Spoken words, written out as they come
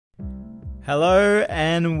Hello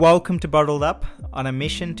and welcome to Bottled Up, on a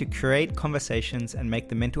mission to create conversations and make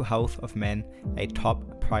the mental health of men a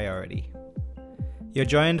top priority. You're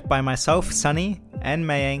joined by myself, Sunny, and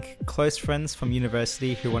Mayank, close friends from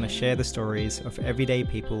university who want to share the stories of everyday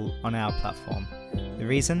people on our platform. The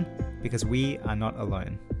reason? Because we are not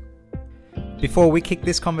alone. Before we kick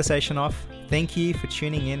this conversation off, thank you for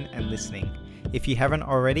tuning in and listening. If you haven't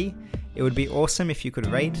already, it would be awesome if you could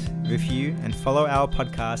rate, review, and follow our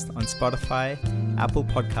podcast on Spotify, Apple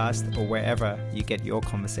Podcast, or wherever you get your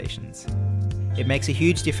conversations. It makes a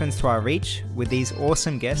huge difference to our reach with these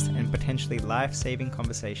awesome guests and potentially life-saving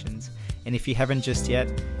conversations. And if you haven't just yet,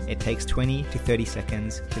 it takes 20 to 30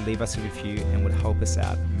 seconds to leave us a review and would help us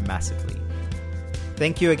out massively.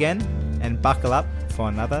 Thank you again, and buckle up for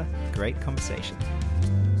another great conversation.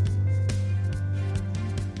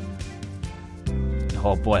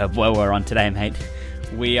 Oh boy, we're on today, mate.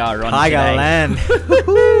 We are on Tigerland.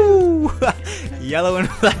 Yellow and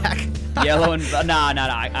black. Yellow and black. No,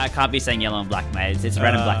 I can't be saying yellow and black, mate. It's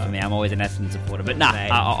red and black for me. I'm always an Essendon supporter. But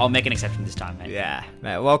I'll make an exception this time, mate. Yeah,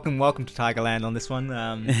 mate. Welcome to Tigerland on this one,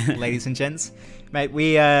 ladies and gents. Mate,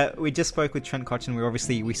 we just spoke with Trent Cotchin.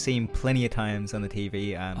 We see him plenty of times on the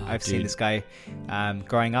TV. I've seen this guy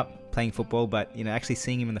growing up playing football, but actually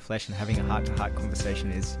seeing him in the flesh and having a heart-to-heart conversation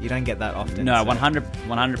you don't get that often. No,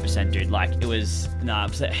 100%, dude. Like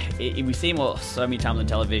we see him so many times on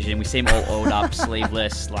television. We see him all oiled up,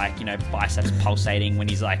 sleeveless, biceps pulsating when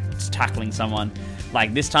he's tackling someone.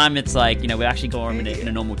 Like this time, it's we actually got him in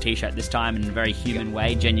a normal t-shirt this time in a very human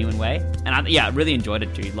way, genuine way, and I really enjoyed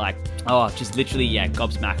it, dude. Just literally,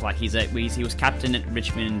 gobsmacked. He was captain at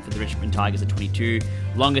Richmond for the Richmond Tigers at 22,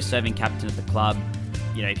 longest serving captain at the club.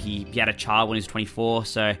 He had a child when he was 24,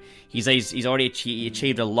 so he's already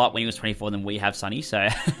achieved a lot when he was 24 than we have, Sonny. So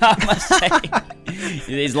I must say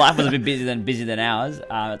his life was a bit busier than ours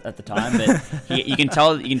at the time. But you can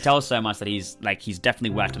tell so much that he's definitely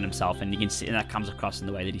worked on himself, and you can see, and that comes across in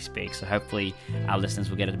the way that he speaks. So hopefully our listeners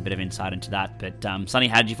will get a bit of insight into that. But Sonny,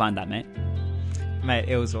 how did you find that, mate? Mate,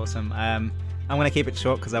 it was awesome. I'm going to keep it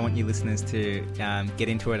short because I want you listeners to get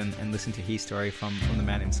into it and listen to his story from the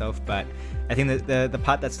man himself. But I think that the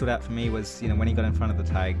part that stood out for me was when he got in front of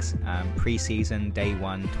the Tigers pre-season, day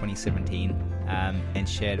 1, 2017, and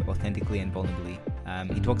shared authentically and vulnerably.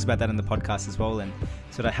 He talks about that in the podcast as well, and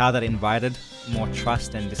sort of how that invited more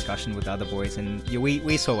trust and discussion with other boys. And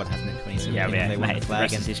we saw what happened in 2017. Yeah, they won mate, the flag,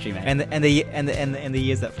 the rest is history, mate. And the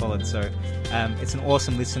years that followed. So it's an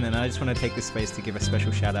awesome listen, and I just want to take this space to give a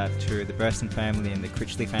special shout out to the Burston family and the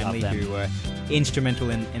Critchley family who were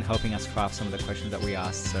instrumental in helping us craft some of the questions that we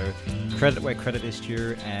asked. So credit where credit is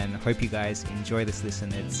due, and hope you guys enjoy this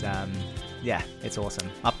listen. It's it's awesome.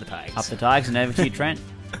 Up the Tigers. Up the Tigers, and over to you, Trent.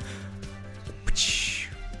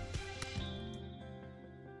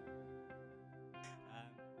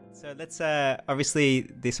 So let's obviously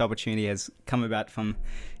this opportunity has come about from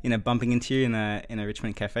bumping into you in a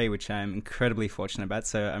Richmond cafe, which I'm incredibly fortunate about.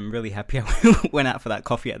 So I'm really happy I went out for that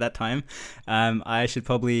coffee at that time. I should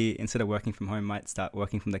probably, instead of working from home, might start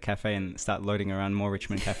working from the cafe and start loading around more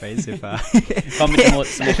Richmond cafes if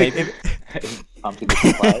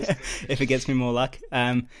if it gets me more luck.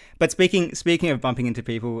 But speaking of bumping into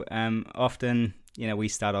people, often we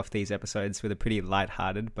start off these episodes with a pretty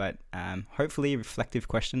light-hearted but hopefully reflective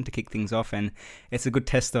question to kick things off, and it's a good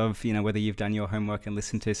test of whether you've done your homework and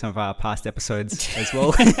listened to some of our past episodes as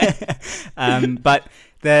well. But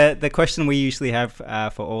the question we usually have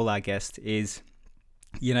for all our guests is,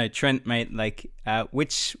 Trent, mate,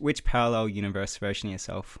 which parallel universe version of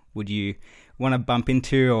yourself would you want to bump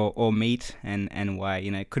into or meet, and why?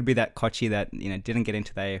 It could be that Kochi that didn't get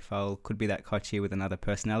into the AFL, could be that Kochi with another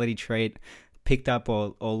personality trait, picked up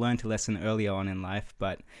or learned a lesson earlier on in life.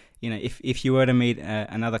 But if you were to meet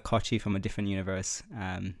another Kochi from a different universe,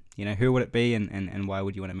 who would it be, and why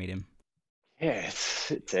would you want to meet him? Yeah,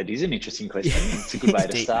 it is an interesting question. It's a good way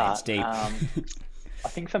to start. It's deep. I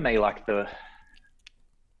think for me,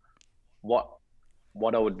 what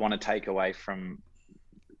I would want to take away from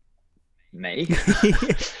me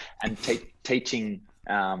and teaching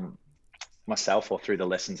myself, or through the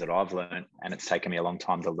lessons that I've learned, and it's taken me a long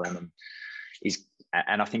time to learn them, is,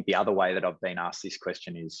 and I think the other way that I've been asked this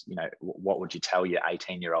question is, what would you tell your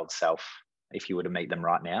 18-year-old self if you were to meet them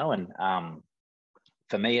right now? And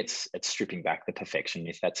for me, it's stripping back the perfection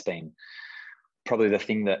myth. That's been probably the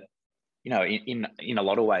thing that, in a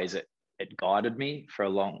lot of ways, it guided me for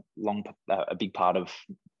a big part of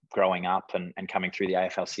growing up and coming through the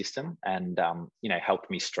AFL system, and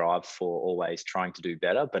helped me strive for always trying to do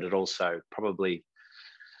better. But it also probably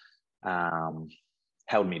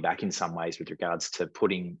held me back in some ways with regards to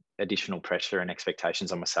putting additional pressure and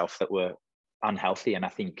expectations on myself that were unhealthy. And I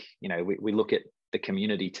think, we look at the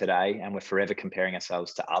community today and we're forever comparing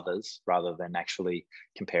ourselves to others rather than actually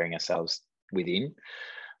comparing ourselves within.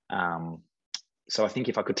 So I think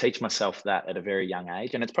if I could teach myself that at a very young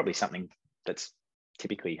age, and it's probably something that's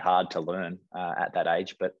typically hard to learn at that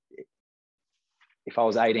age, but if I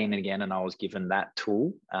was 18 again and I was given that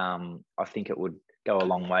tool, I think it would go a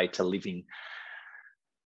long way to living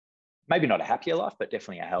maybe not a happier life, but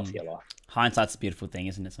definitely a healthier life. Hindsight's a beautiful thing,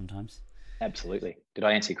 isn't it, sometimes? Absolutely. Did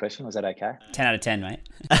I answer your question? Was that okay? 10 out of 10, mate.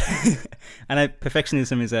 I know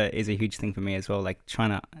perfectionism is a huge thing for me as well, like trying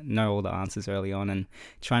to know all the answers early on and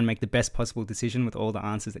try and make the best possible decision with all the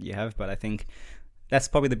answers that you have. But I think that's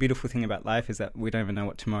probably the beautiful thing about life, is that we don't even know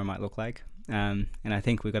what tomorrow might look like. And I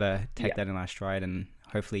think we've got to take that in our stride and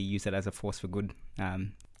hopefully use that as a force for good.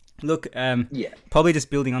 Probably just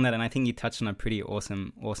building on that, and I think you touched on a pretty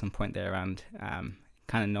awesome point there around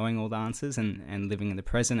kind of knowing all the answers and living in the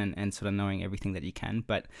present and sort of knowing everything that you can.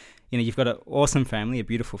 But, you've got an awesome family, a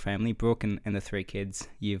beautiful family, Brooke and the 3 kids.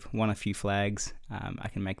 You've won a few flags. I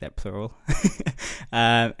can make that plural.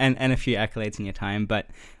 and a few accolades in your time. But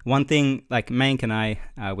one thing, like Mank and I,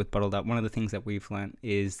 with Bottled Up, one of the things that we've learned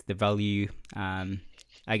is the value,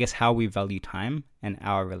 I guess, how we value time and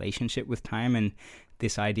our relationship with time, and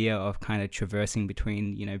this idea of kind of traversing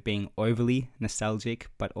between, being overly nostalgic,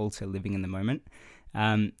 but also living in the moment.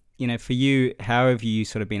 For you, how have you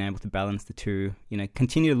sort of been able to balance the two,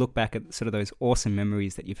 continue to look back at sort of those awesome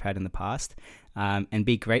memories that you've had in the past, and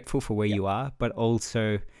be grateful for where you are, but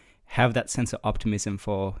also have that sense of optimism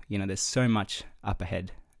for, there's so much up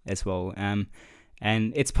ahead as well.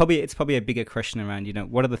 And it's probably a bigger question around,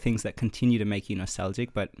 what are the things that continue to make you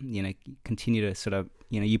nostalgic, but, continue to sort of,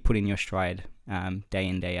 you put in your stride day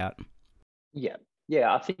in, day out? Yeah.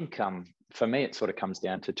 I think for me, it sort of comes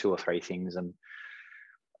down to 2 or 3 things. And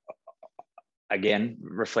again,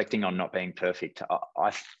 reflecting on not being perfect,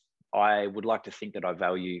 I would like to think that I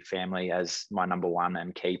value family as my number one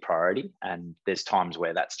and key priority. And there's times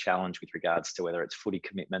where that's challenged with regards to whether it's footy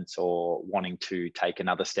commitments or wanting to take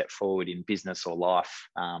another step forward in business or life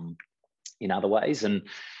in other ways. And,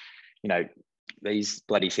 these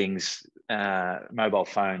bloody things, mobile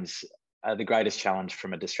phones, are the greatest challenge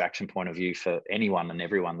from a distraction point of view for anyone and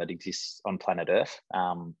everyone that exists on planet Earth.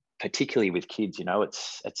 Particularly with kids,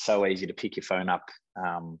 it's so easy to pick your phone up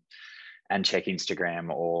and check Instagram,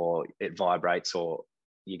 or it vibrates, or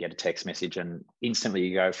you get a text message, and instantly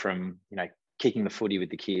you go from, kicking the footy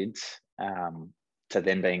with the kids to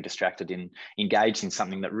then being distracted in engaged in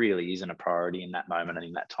something that really isn't a priority in that moment and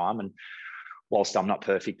in that time. And whilst I'm not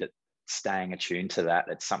perfect at staying attuned to that,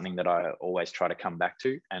 it's something that I always try to come back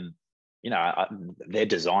to. And, they're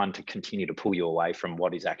designed to continue to pull you away from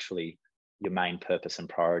what is actually your main purpose and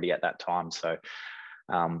priority at that time. So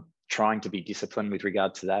trying to be disciplined with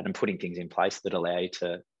regard to that and putting things in place that allow you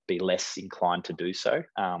to be less inclined to do so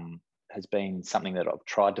has been something that I've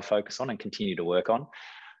tried to focus on and continue to work on.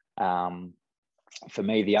 For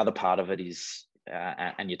me, the other part of it is,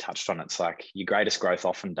 and you touched on it, it's like your greatest growth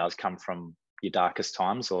often does come from your darkest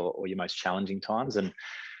times or your most challenging times. And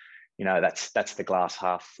that's the glass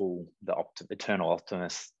half full, the eternal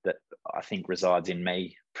optimist that I think resides in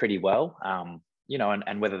me pretty well. And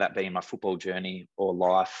whether that be in my football journey or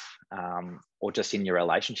life, or just in your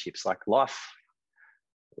relationships, like life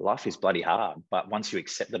is bloody hard. But once you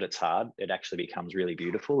accept that it's hard, it actually becomes really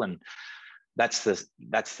beautiful. And that's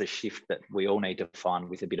the shift that we all need to find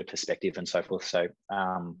with a bit of perspective and so forth. So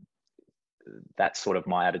that's sort of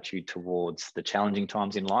my attitude towards the challenging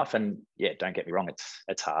times in life. And yeah, don't get me wrong,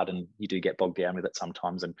 it's hard, and you do get bogged down with it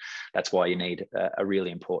sometimes. And that's why you need a really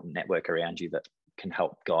important network around you that can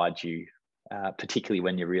help guide you, particularly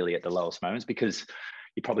when you're really at the lowest moments, because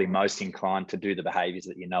you're probably most inclined to do the behaviors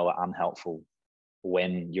that are unhelpful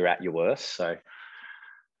when you're at your worst. So,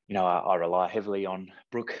 I rely heavily on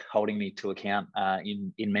Brooke holding me to account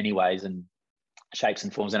in many ways and shapes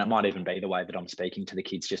and forms. And it might even be the way that I'm speaking to the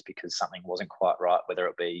kids just because something wasn't quite right, whether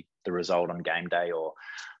it be the result on game day or,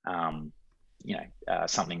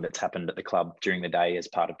 something that's happened at the club during the day as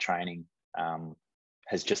part of training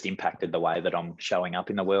has just impacted the way that I'm showing up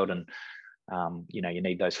in the world. And, you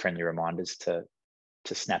need those friendly reminders to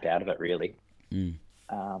snap out of it, really.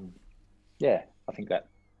 I think that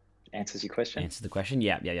answers your question. Answers the question.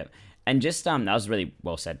 Yeah. And just, that was really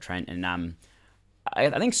well said, Trent. And I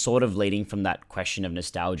think sort of leading from that question of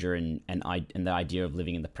nostalgia and the idea of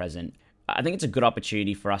living in the present, I think it's a good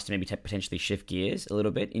opportunity for us to maybe potentially shift gears a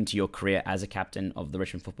little bit into your career as a captain of the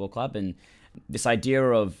Richmond Football Club. And this idea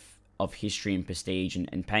of history and prestige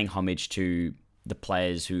and paying homage to the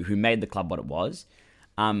players who made the club what it was.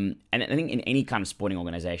 And I think in any kind of sporting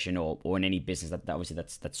organization or in any business, that obviously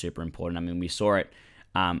that's super important. I mean, we saw it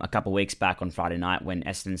a couple of weeks back on Friday night when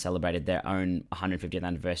Essendon celebrated their own 150th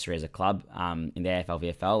anniversary as a club in the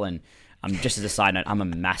AFL-VFL. And just as a side note, I'm a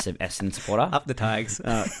massive Essendon supporter. Up the Tigers.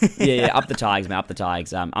 Yeah, up the Tigers, man, up the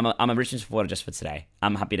Tigers. I'm a Richmond supporter just for today.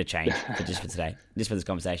 I'm happy to change just for today, just for this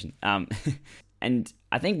conversation. And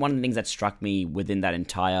I think one of the things that struck me within that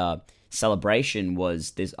entire celebration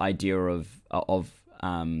was this idea of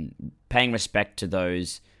paying respect to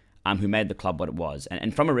those who made the club what it was.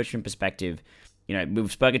 And from a Richmond perspective, you know,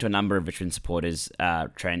 we've spoken to a number of Richmond supporters,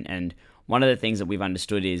 Trent, and one of the things that we've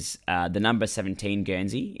understood is the number 17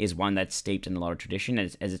 Guernsey is one that's steeped in a lot of tradition,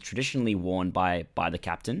 as it's traditionally worn by the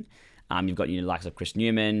captain. You've got, you know, likes of Chris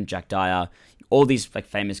Newman, Jack Dyer, all these like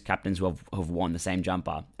famous captains who have worn the same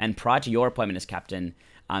jumper. And prior to your appointment as captain,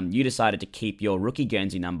 you decided to keep your rookie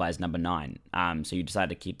Guernsey number as number 9. So you decided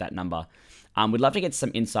to keep that number. We'd love to get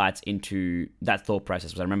some insights into that thought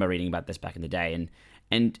process, because I remember reading about this back in the day,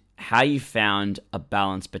 and how you found a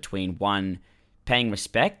balance between, one, paying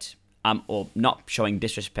respect or not showing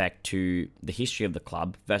disrespect to the history of the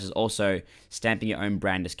club, versus also stamping your own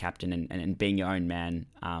brand as captain and being your own man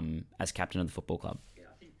as captain of the football club.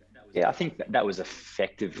 Yeah, I think that was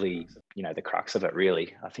effectively, you know, the crux of it,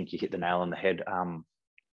 really. I think you hit the nail on the head.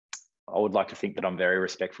 I would like to think that I'm very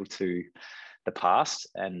respectful to the past.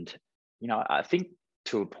 And, you know, I think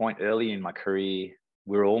to a point early in my career,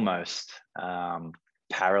 we're almost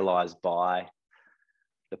paralysed by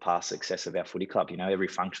the past success of our footy club. You know, every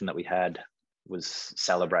function that we had was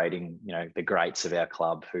celebrating, you know, the greats of our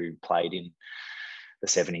club who played in the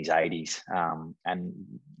 70s, 80s. And,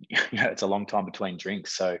 you know, it's a long time between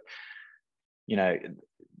drinks. So, you know,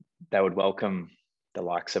 they would welcome the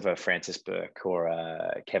likes of a Francis Burke or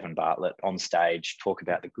a Kevin Bartlett on stage, talk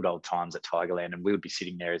about the good old times at Tigerland. And we would be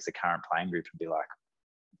sitting there as the current playing group and be like,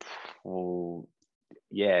 well,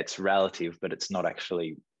 yeah, it's relative, but it's not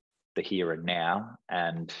actually the here and now.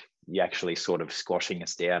 And you're actually sort of squashing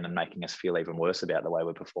us down and making us feel even worse about the way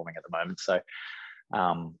we're performing at the moment. So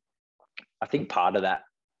I think part of that,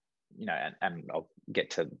 you know, and I'll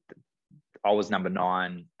get to, I was number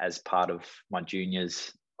 9 as part of my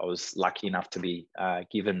juniors. I was lucky enough to be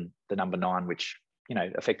given the number 9, which, you know,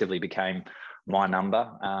 effectively became my number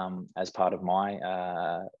as part of my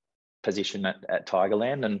position at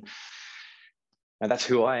Tigerland. And that's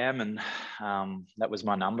who I am. And that was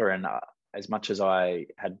my number. And as much as I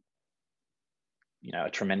had, you know,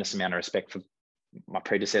 a tremendous amount of respect for my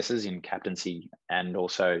predecessors in captaincy and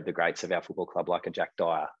also the greats of our football club, like a Jack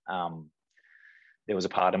Dyer, there was a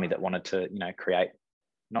part of me that wanted to, you know, create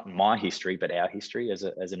not my history, but our history as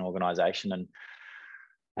an organisation. And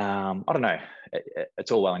I don't know,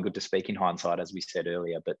 it's all well and good to speak in hindsight, as we said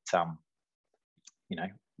earlier, but, you know,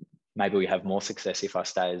 maybe we have more success if I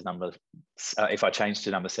stay as if I change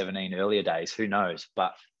to number 17 earlier days, who knows?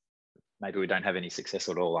 But maybe we don't have any success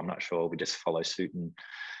at all. I'm not sure. We just follow suit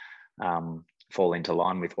and fall into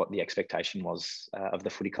line with what the expectation was of the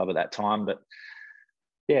footy club at that time. But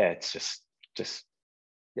yeah, it's just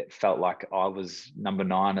it felt like I was number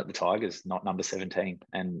 9 at the Tigers, not number 17.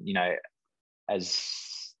 And, you know, as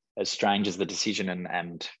strange as the decision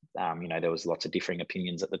and you know, there was lots of differing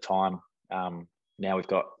opinions at the time. Now we've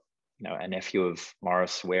got, you know, a nephew of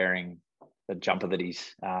Morris wearing the jumper that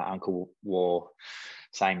his uncle wore,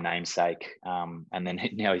 same namesake. And then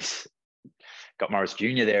now he's got Morris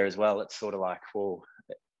Jr. there as well. It's sort of like, well,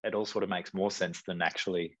 it all sort of makes more sense than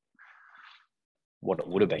actually what it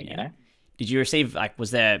would have been, you know? Did you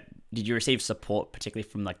receive support, particularly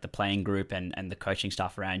from like the playing group and the coaching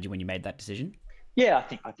staff around you when you made that decision? Yeah,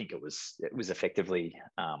 I think it was effectively,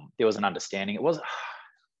 there was an understanding.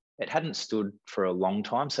 It hadn't stood for a long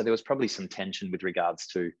time. So there was probably some tension with regards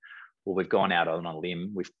to, well, we've gone out on a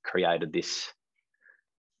limb. We've created this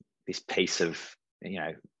piece of, you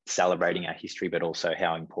know, celebrating our history, but also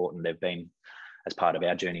how important they've been as part of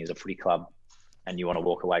our journey as a footy club. And you want to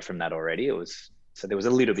walk away from that already. So there was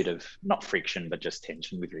a little bit of not friction, but just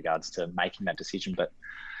tension with regards to making that decision. But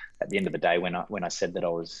at the end of the day, when I said that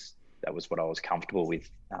that was what I was comfortable with,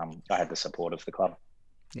 I had the support of the club.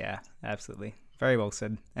 Yeah, absolutely. Very well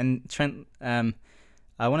said. And Trent,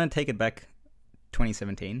 I want to take it back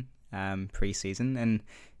 2017, pre-season. And,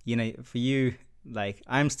 you know, for you, like,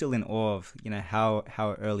 I'm still in awe of, you know, how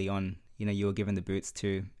early on, you know, you were given the boots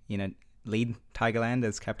to, you know, lead Tigerland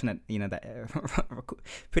as captain at, you know, that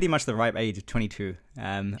pretty much the ripe age of 22.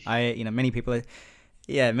 You know, many people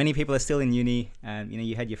Yeah, many people are still in uni, and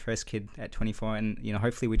you had your first kid at 24, and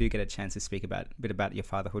hopefully we do get a chance to speak a bit about your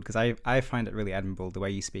fatherhood, because I find it really admirable the way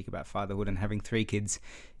you speak about fatherhood and having 3 kids,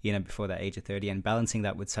 before the age of 30, and balancing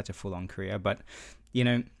that with such a full-on career. But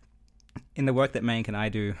in the work that Mank and I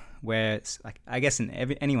do, where I guess in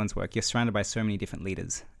anyone's work, you're surrounded by so many different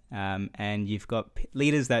leaders, and you've got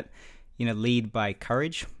leaders that lead by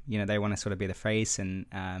courage. They want to sort of be the face and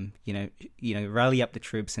rally up the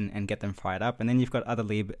troops and get them fired up. And then you've got other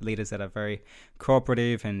leaders that are very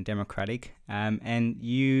cooperative and democratic. And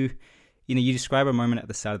you describe a moment at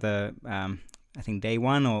the start of the I think day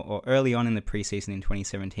one or early on in the preseason in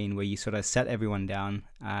 2017, where you sort of sat everyone down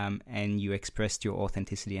and you expressed your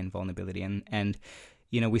authenticity and vulnerability. And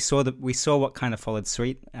we saw what kind of followed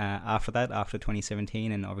suit after that, after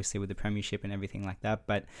 2017, and obviously with the premiership and everything like that.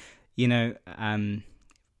 But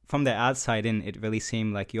from the outside in, it really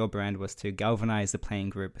seemed like your brand was to galvanize the playing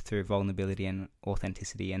group through vulnerability and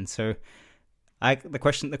authenticity. And so the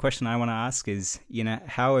question I want to ask is,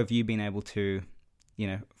 how have you been able to,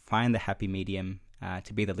 find the happy medium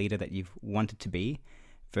to be the leader that you've wanted to be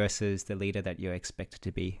versus the leader that you're expected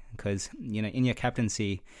to be? Because, in your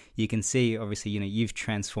captaincy, you can see, obviously, you've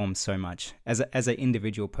transformed so much as an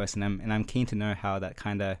individual person. And I'm keen to know how that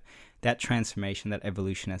transformation, that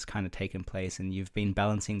evolution has kind of taken place, and you've been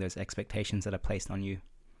balancing those expectations that are placed on you.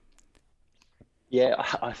 Yeah,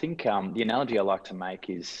 I think the analogy I like to make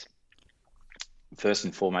is, first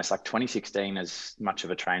and foremost, like 2016, as much of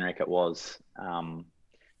a train wreck it was,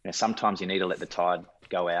 sometimes you need to let the tide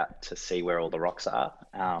go out to see where all the rocks are.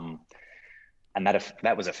 And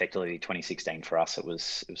that was effectively 2016 for us. It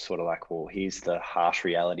was sort of like, well, here's the harsh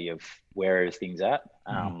reality of where everything's at.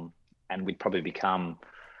 And we'd probably become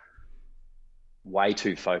way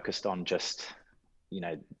too focused on just,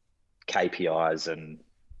 KPIs and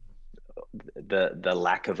the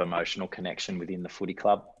lack of emotional connection within the footy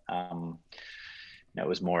club. It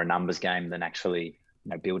was more a numbers game than actually,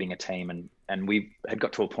 building a team. And we had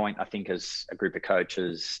got to a point, I think, as a group of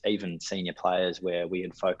coaches, even senior players, where we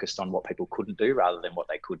had focused on what people couldn't do rather than what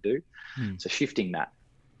they could do. So shifting that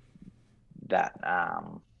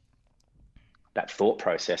thought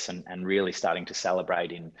process and really starting to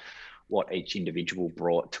celebrate in what each individual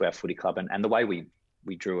brought to our footy club. And the way we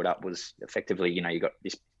drew it up was effectively, you got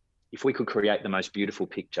this, if we could create the most beautiful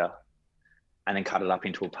picture and then cut it up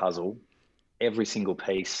into a puzzle, every single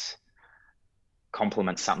piece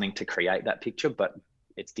complements something to create that picture, but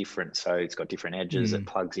it's different. So it's got different edges, it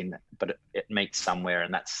plugs in, but it meets somewhere.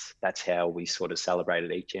 And that's how we sort of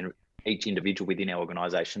celebrated each individual within our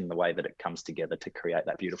organization, the way that it comes together to create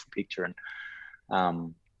that beautiful picture.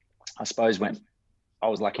 And I suppose when I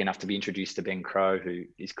was lucky enough to be introduced to Ben Crowe, who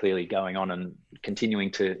is clearly going on and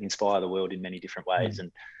continuing to inspire the world in many different ways.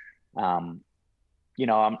 And,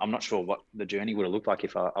 I'm not sure what the journey would have looked like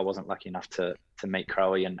if I wasn't lucky enough to meet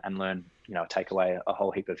Crowe and learn, take away a whole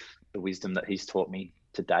heap of the wisdom that he's taught me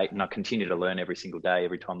to date. And I continue to learn every single day,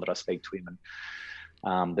 every time that I speak to him,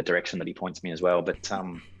 and the direction that he points me as well. But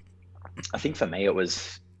I think for me, I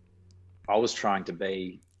was trying to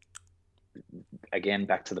be, again,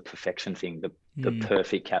 back to the perfection thing, the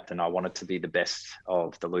perfect captain. I wanted to be the best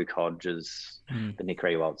of the Luke Hodges, the Nick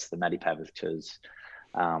Riewolds, the Matty Paviches,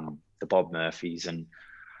 the Bob Murphys. And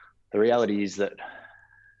the reality is that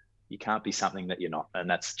you can't be something that you're not. And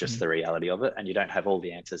that's just the reality of it. And you don't have all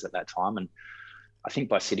the answers at that time. And I think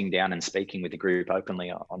by sitting down and speaking with the group openly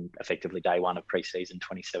on effectively day one of preseason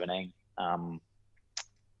 2017,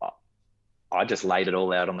 I just laid it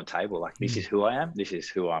all out on the table. Like, this is who I am. This is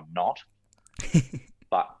who I'm not.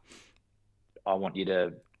 But I want you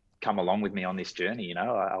to come along with me on this journey.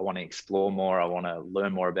 I want to explore more. I want to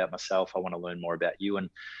learn more about myself. I want to learn more about you. And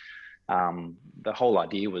the whole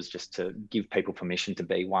idea was just to give people permission to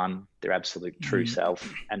be, one, their absolute true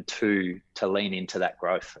self, and two, to lean into that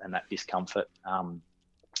growth and that discomfort.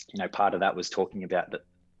 Part of that was talking about that,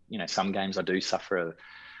 some games I do suffer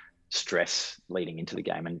stress leading into the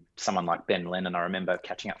game. And someone like Ben Lennon, I remember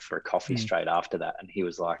catching up for a coffee straight after that. And he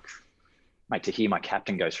was like, mate, to hear my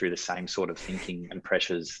captain go through the same sort of thinking and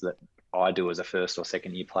pressures that I do as a first or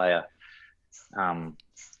second year player,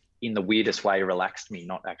 in the weirdest way, relaxed me,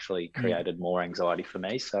 not actually created more anxiety for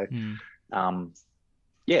me. So,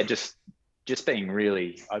 just being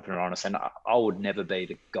really open and honest. And I would never be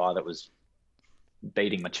the guy that was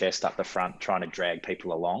beating my chest up the front, trying to drag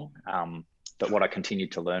people along. But what I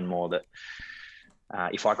continued to learn more, that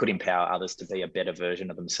if I could empower others to be a better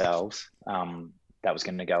version of themselves, that was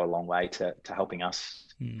going to go a long way to helping us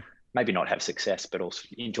maybe not have success, but also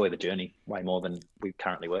enjoy the journey way more than we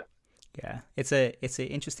currently were. Yeah, it's an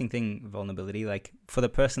interesting thing, vulnerability. Like for the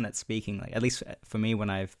person that's speaking, like at least for me, when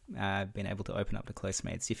I've been able to open up to close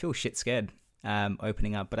mates, you feel shit scared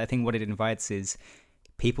opening up. But I think what it invites is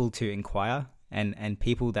people to inquire and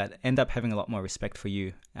people that end up having a lot more respect for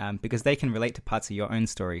you because they can relate to parts of your own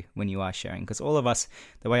story when you are sharing. Because all of us,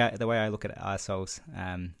 the way I look at ourselves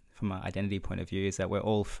from an identity point of view is that we're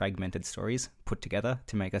all fragmented stories put together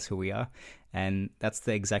to make us who we are. And that's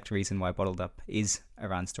the exact reason why Bottled Up is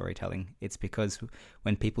around storytelling. It's because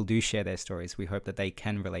when people do share their stories, we hope that they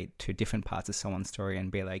can relate to different parts of someone's story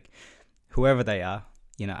and be like, whoever they are,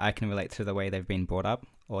 you know, I can relate to the way they've been brought up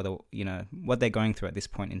or the, you know, what they're going through at this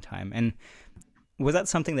point in time. And was that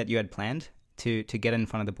something that you had planned to get in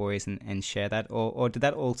front of the boys and share that? Or did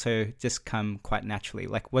that also just come quite naturally?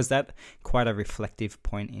 Like, was that quite a reflective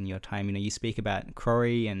point in your time? You know, you speak about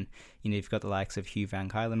Crory and, you know, you've got the likes of Hugh van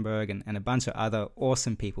Cuylenburg and a bunch of other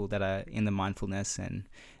awesome people that are in the mindfulness and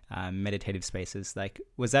meditative spaces. Like,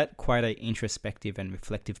 was that quite an introspective and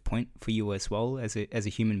reflective point for you as well as a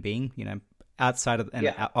human being, you know, outside of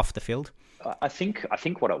and off the field? I think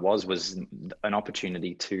what it was an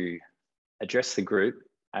opportunity to address the group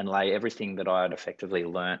and lay everything that I had effectively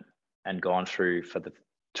learnt and gone through for the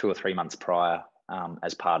 2 or 3 months prior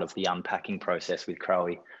as part of the unpacking process with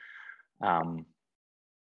Crowe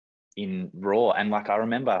in raw. And like, I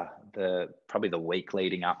remember probably the week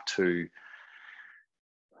leading up to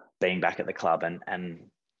being back at the club and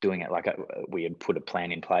doing it, like we had put a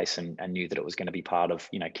plan in place and knew that it was going to be part of,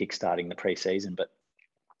 you know, kickstarting the pre-season. But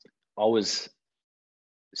I was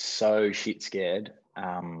so shit scared.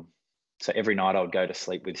 So every night I would go to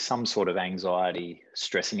sleep with some sort of anxiety,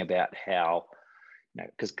 stressing about how, you know,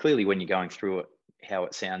 because clearly when you're going through it, how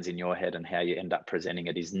it sounds in your head and how you end up presenting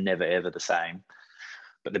it is never, ever the same.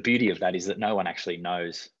 But the beauty of that is that no one actually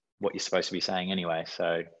knows what you're supposed to be saying anyway.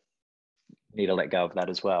 So you need to let go of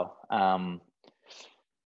that as well. But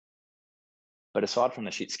aside from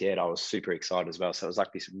the shit scared, I was super excited as well. So it was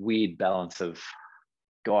like this weird balance of,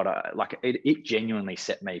 God, like it genuinely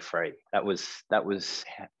set me free. That was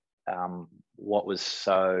what was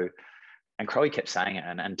so, and Crowe kept saying it,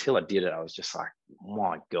 and until I did it, I was just like,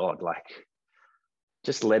 my God, like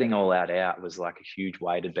just letting all that out was like a huge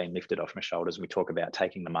weight had been lifted off my shoulders. We talk about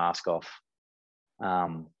taking the mask off,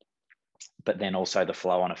 but then also the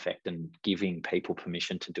flow-on effect and giving people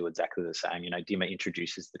permission to do exactly the same. You know, Dimmer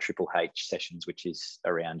introduces the Triple H sessions, which is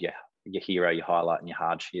around your hero, your highlight, and your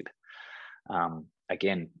hardship.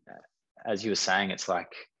 Again, as you were saying, it's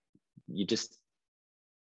like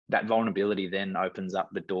that vulnerability then opens up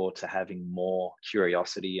the door to having more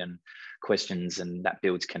curiosity and questions, and that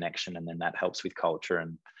builds connection, and then that helps with culture.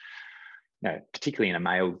 And, you know, particularly in our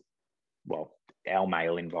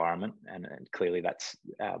male environment, and clearly that's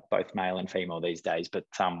both male and female these days, but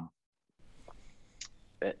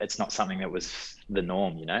it's not something that was the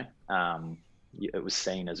norm, you know. It was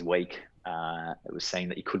seen as weak. It was seen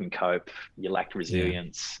that you couldn't cope, you lacked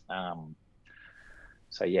resilience.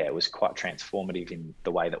 So yeah, it was quite transformative in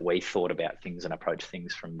the way that we thought about things and approached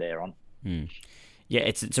things from there on. Yeah,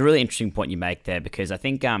 it's a really interesting point you make there, because I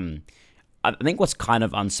think what's kind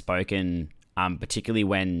of unspoken, particularly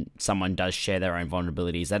when someone does share their own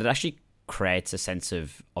vulnerabilities, that it actually creates a sense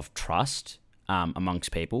of trust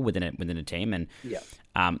amongst people within a team, and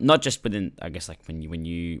not just within, I guess, like when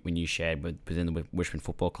you shared within the Richmond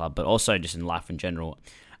Football Club, but also just in life in general.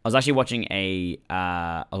 I was actually watching a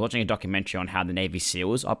documentary on how the Navy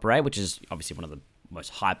SEALs operate, which is obviously one of the most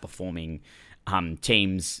high performing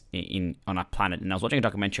teams on our planet. And I was watching a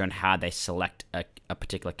documentary on how they select a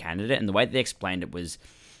particular candidate, and the way they explained it was,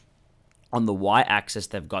 on the y-axis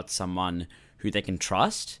they've got someone who they can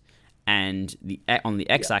trust, and on the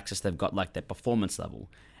x-axis they've got like their performance level.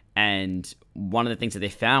 And one of the things that they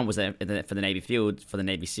found was that for the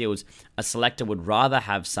Navy SEALs, a selector would rather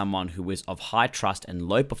have someone who is of high trust and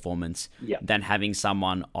low performance than having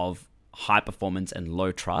someone of high performance and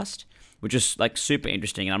low trust, which is like super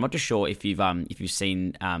interesting. And I'm not too sure if you've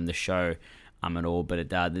seen the show at all, but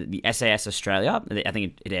the SAS Australia, I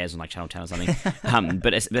think it airs on like Channel 10 or something.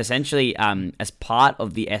 But essentially, as part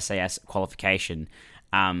of the SAS qualification,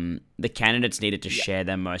 the candidates needed to share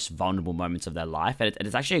their most vulnerable moments of their life, and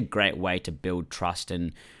it's actually a great way to build trust,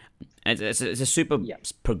 and it's a super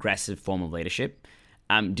progressive form of leadership.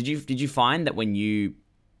 Did you find that when you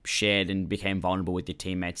shared and became vulnerable with your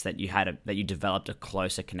teammates that you developed a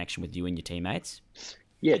closer connection with you and your teammates?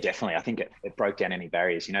 Yeah, definitely. I think it broke down any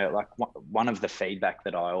barriers. You know, like one of the feedback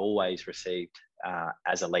that I always received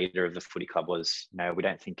as a leader of the footy club was, you know, we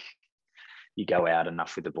don't think you go out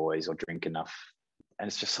enough with the boys or drink enough and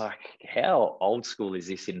it's just like, how old school is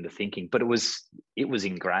this in the thinking? But it was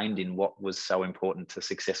ingrained in what was so important to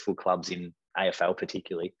successful clubs in AFL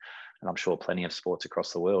particularly, and I'm sure plenty of sports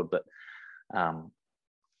across the world. But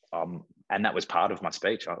and that was part of my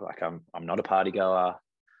speech. I'm not a party goer.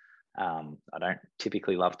 I don't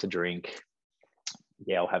typically love to drink.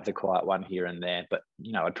 Yeah, I'll have the quiet one here and there, but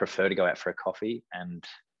I'd prefer to go out for a coffee and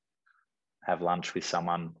have lunch with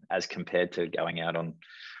someone as compared to going out on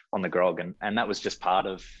the grog. And that was just part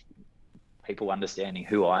of people understanding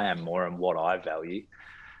who I am more and what I value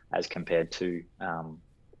as compared to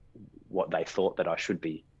what they thought that I should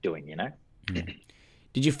be doing,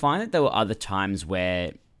 Did you find that there were other times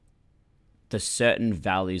where the certain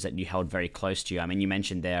values that you held very close to you? I mean, you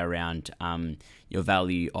mentioned there around your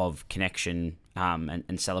value of connection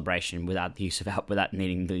and celebration without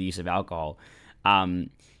needing the use of alcohol.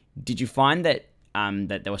 Did you find that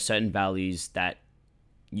that there were certain values that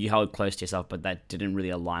you held close to yourself, but that didn't really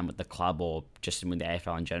align with the club or just with the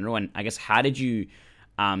AFL in general? And I guess, how did you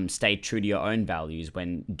stay true to your own values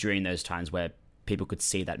during those times where people could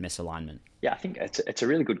see that misalignment? Yeah, I think it's a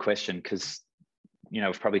really good question, because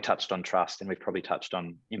we've probably touched on trust, and we've probably touched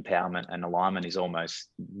on empowerment, and alignment is almost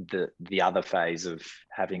the other phase of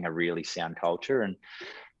having a really sound culture. And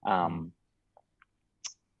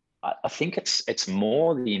I think it's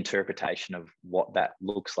more the interpretation of what that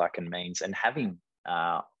looks like and means, and having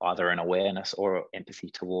either an awareness or empathy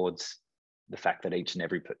towards the fact that each and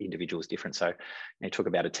every individual is different. So you talk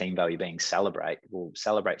about a team value being celebrate. Well,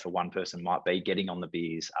 celebrate for one person might be getting on the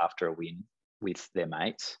beers after a win with their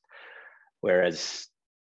mates, whereas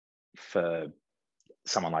for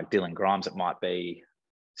someone like Dylan Grimes, it might be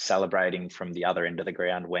celebrating from the other end of the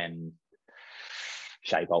ground when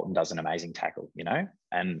Shea Bolton does an amazing tackle,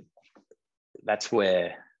 and that's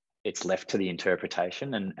where it's left to the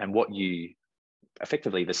interpretation, and what you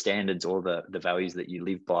effectively, the standards or the values that you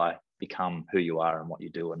live by become who you are and what you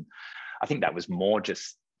do. And I think that was more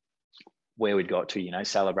just where we'd got to,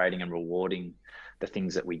 celebrating and rewarding the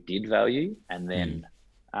things that we did value, and then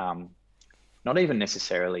not even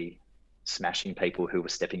necessarily smashing people who were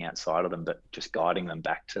stepping outside of them, but just guiding them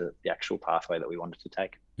back to the actual pathway that we wanted to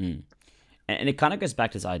take. And it kind of goes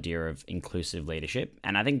back to this idea of inclusive leadership.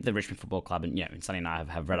 And I think the Richmond Football Club, and Sonny and I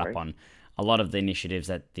have read up on a lot of the initiatives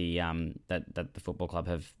that the that the football club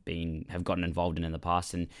have gotten involved in the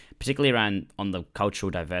past, and particularly around on the cultural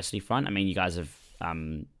diversity front. I mean, you guys have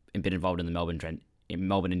been involved in the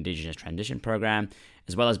Melbourne Indigenous Transition Program,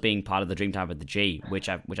 as well as being part of the Dreamtime of the G, which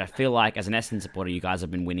I feel like, as an Essendon supporter, you guys have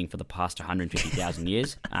been winning for the past 150,000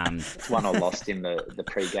 years. It's won or lost in the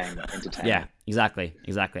pre-game entertainment. Yeah, exactly,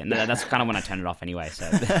 and that's kind of when I turn it off anyway. So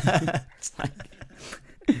it's like,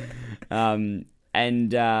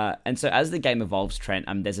 and so as the game evolves, Trent,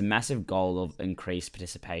 there's a massive goal of increased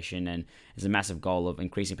participation, and there's a massive goal of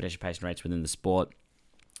increasing participation rates within the sport.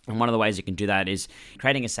 And one of the ways you can do that is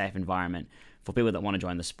creating a safe environment for people that want to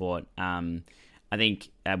join the sport. I think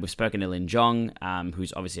we've spoken to Lin Jong,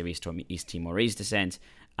 who's obviously of East Timorese descent,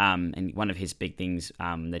 and one of his big things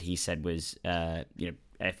that he said was,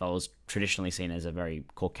 AFL is traditionally seen as a very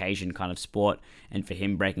Caucasian kind of sport, and for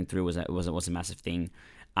him breaking through was a massive thing.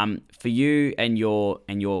 For you and your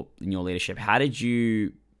leadership, how did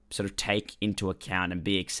you sort of take into account and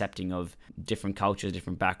be accepting of different cultures,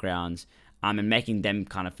 different backgrounds, and making them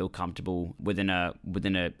kind of feel comfortable within a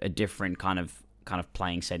different kind of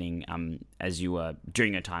playing setting as you were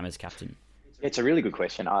during your time as captain? It's a really good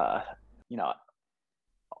question. I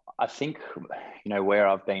think where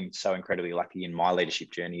I've been so incredibly lucky in my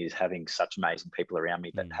leadership journey is having such amazing people around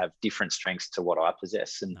me that have different strengths to what I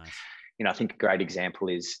possess. And nice. I think a great example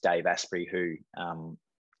is Dave Asprey, who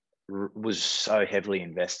was so heavily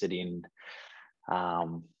invested in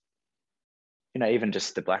even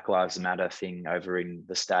just the Black Lives Matter thing over in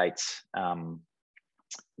the States.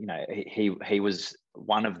 He was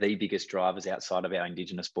one of the biggest drivers outside of our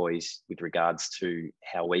Indigenous boys with regards to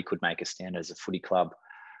how we could make a stand as a footy club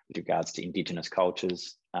with regards to Indigenous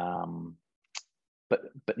cultures, but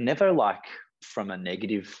never like from a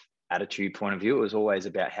negative attitude point of view. It was always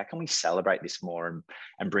about how can we celebrate this more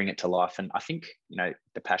and bring it to life. And I think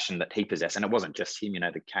the passion that he possessed, and it wasn't just him,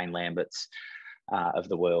 the Kane Lamberts of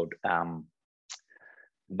the world,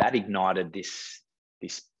 that ignited this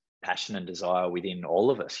passion and desire within all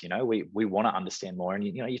of us. We want to understand more. And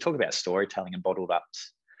you talk about storytelling and Bottled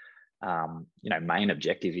Up's main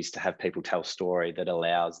objective is to have people tell story that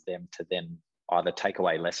allows them to then either take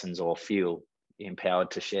away lessons or feel empowered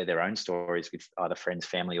to share their own stories with either friends,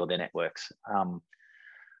 family, or their networks.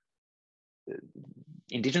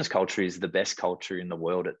 Indigenous culture is the best culture in the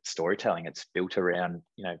world at storytelling. It's built around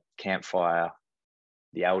campfire,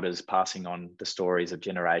 the elders passing on the stories of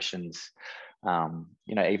generations,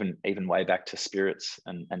 even way back to spirits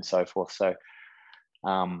and so forth. So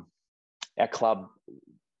our club,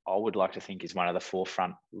 I would like to think, is one of the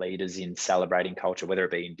forefront leaders in celebrating culture, whether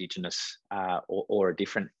it be Indigenous or a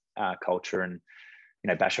different culture. And,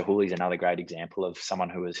 Basher Hooley is another great example of someone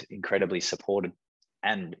who was incredibly supported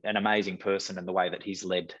and an amazing person, and the way that he's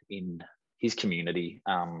led in his community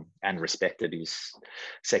and respected is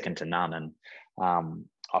second to none. And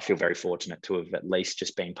I feel very fortunate to have at least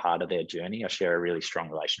just been part of their journey. I share a really strong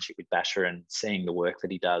relationship with Basher, and seeing the work that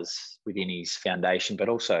he does within his foundation, but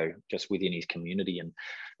also just within his community, and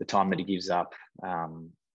the time that he gives up,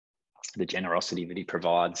 the generosity that he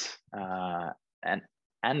provides, and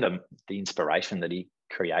the inspiration that he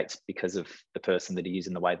creates because of the person that he is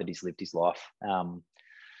and the way that he's lived his life.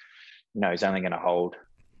 He's only going to hold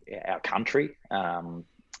our country, and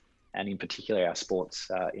in particular our sports,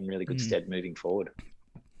 in really good stead moving forward.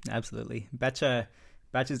 Absolutely. Batcher's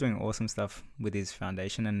doing awesome stuff with his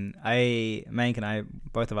foundation, and Mank and I,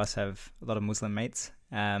 both of us have a lot of Muslim mates,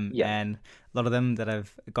 and a lot of them that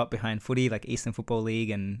have got behind footy, like Eastern Football League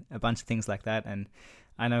and a bunch of things like that. And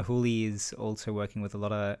I know Hooley is also working with a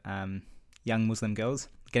lot of young Muslim girls,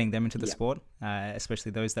 getting them into the sport,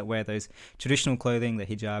 especially those that wear those traditional clothing, the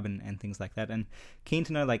hijab and things like that. And keen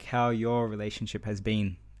to know like how your relationship has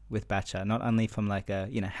been with Batcher, not only from like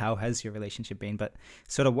how has your relationship been, but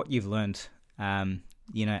sort of what you've learned,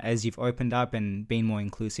 as you've opened up and been more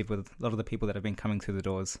inclusive with a lot of the people that have been coming through the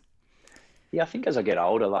doors. Yeah, I think as I get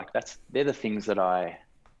older, they're the things that I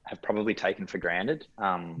have probably taken for granted.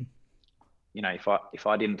 If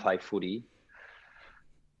I didn't play footy,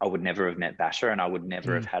 I would never have met Basher, and I would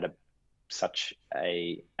never have had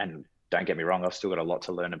and don't get me wrong, I've still got a lot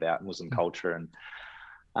to learn about Muslim culture, and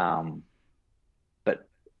but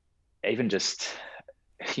even just,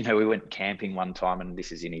 we went camping one time, and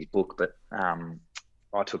this is in his book, but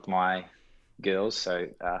I took my girls, so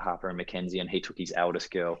Harper and Mackenzie, and he took his eldest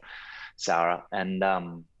girl, Sarah,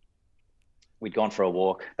 and we'd gone for a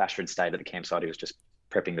walk. Basher had stayed at the campsite. He was just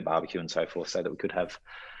prepping the barbecue and so forth so that we could have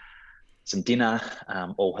some dinner,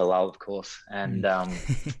 all halal, of course. And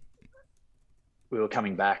we were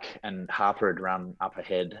coming back, and Harper had run up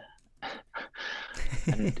ahead.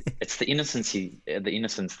 And it's the innocence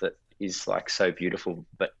that is like so beautiful,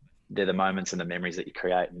 but they're the moments and the memories that you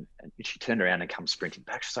create. And she turned around and comes sprinting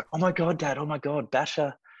back. She's like, "Oh my God, Dad, oh my God,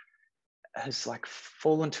 Basher has like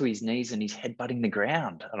fallen to his knees and he's headbutting the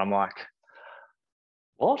ground." And I'm like,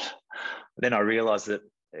 what? Then I realized that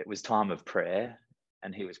it was time of prayer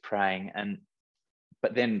and he was praying.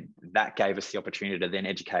 But then that gave us the opportunity to then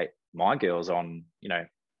educate my girls on,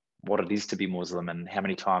 what it is to be Muslim and how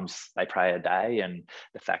many times they pray a day, and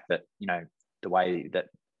the fact that, the way that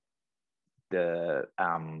the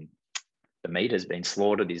meat has been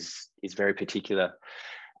slaughtered is very particular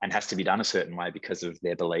and has to be done a certain way because of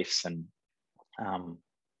their beliefs. And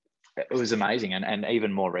it was amazing. And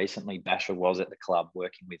even more recently, Basher was at the club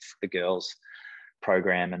working with the girls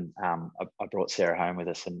program, and I brought Sarah home with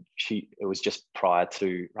us, and it was just prior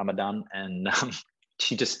to Ramadan, and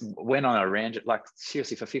she just went on a rant, like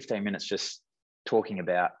seriously for 15 minutes, just talking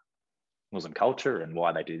about Muslim culture and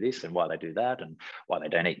why they do this and why they do that and why they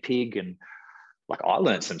don't eat pig. And like, I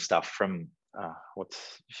learned some stuff from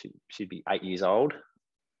she'd be 8 years old.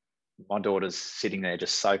 My daughter's sitting there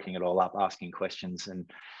just soaking it all up, asking questions. And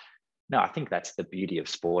no, I think that's the beauty of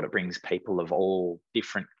sport. It brings people of all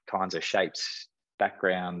different kinds of shapes,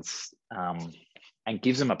 backgrounds, and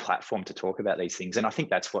gives them a platform to talk about these things. And I think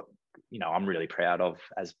that's what, I'm really proud of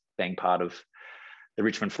as being part of the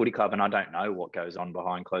Richmond Footy Club. And I don't know what goes on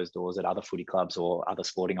behind closed doors at other footy clubs or other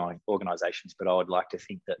sporting organisations, but I would like to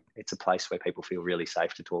think that it's a place where people feel really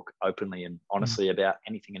safe to talk openly and honestly about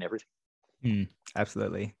anything and everything.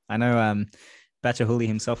 Absolutely. I know Batcher Hooley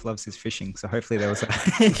himself loves his fishing, so hopefully there was a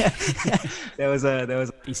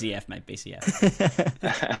BCF, mate, BCF.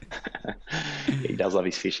 He does love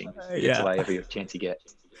his fishing. He gets away every chance he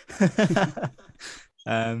gets.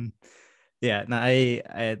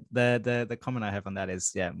 The comment I have on that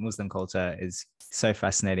is, Muslim culture is so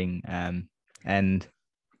fascinating. And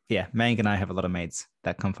Mank and I have a lot of mates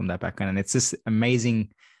that come from that background, and it's just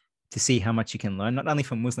amazing to see how much you can learn, not only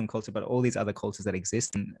from Muslim culture, but all these other cultures that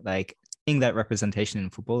exist. And like seeing that representation in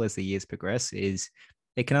football as the years progress it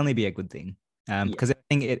can only be a good thing. Because I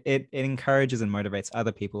think it encourages and motivates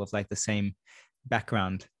other people of like the same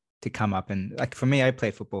background to come up. And like for me, I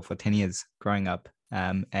played football for 10 years growing up.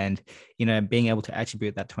 And being able to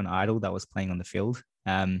attribute that to an idol that was playing on the field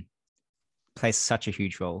plays such a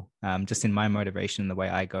huge role just in my motivation and the way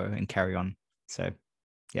I go and carry on. So,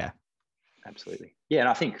 yeah. Absolutely. Yeah, and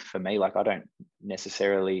I think for me, like I don't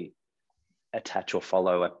necessarily attach or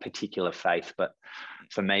follow a particular faith, but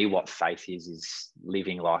for me, what faith is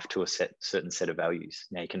living life to a certain set of values.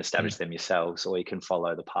 Now you can establish them yourselves, or you can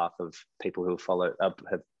follow the path of people who have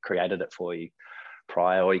created it for you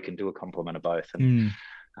prior, or you can do a complement of both. And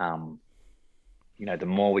the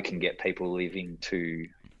more we can get people living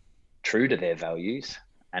true to their values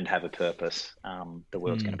and have a purpose, the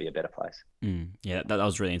world's going to be a better place. Yeah, that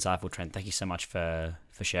was really insightful, Trent. Thank you so much for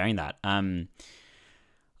sharing that.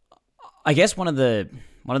 I guess one of the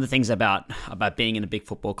things about being in a big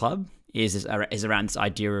football club is around this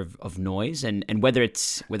idea of noise, and whether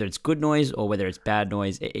it's good noise or whether it's bad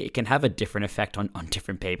noise, it can have a different effect on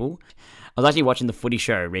different people. I was actually watching the Footy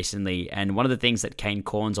Show recently, and one of the things that Kane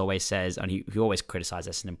Cornes always says, and he always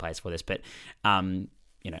criticizes Essendon players for this, but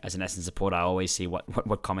as an Essendon supporter, I always see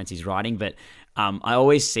what comments he's writing, but I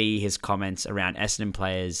always see his comments around Essendon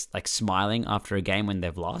players like smiling after a game when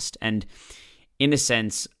they've lost. And in a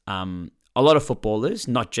sense, a lot of footballers,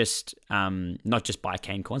 not just by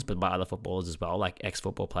Kane Cornes, but by other footballers as well, like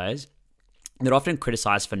ex-football players, they're often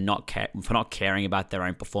criticised for not caring about their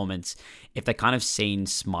own performance if they're kind of seen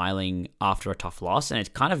smiling after a tough loss, and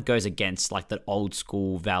it kind of goes against like that old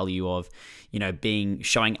school value of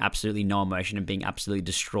showing absolutely no emotion and being absolutely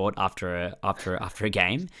distraught after a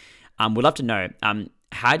game. We'd love to know,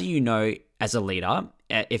 how do you know as a leader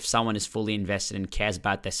if someone is fully invested and cares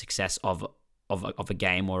about the success of a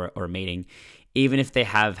game or a meeting, even if they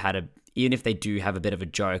do have a bit of a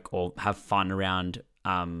joke or have fun around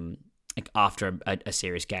after a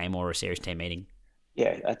serious game or a serious team meeting?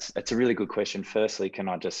 Yeah, that's a really good question. Firstly, can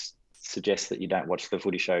I just suggest that you don't watch the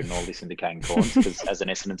Footy Show nor listen to Kane Cornes, because as an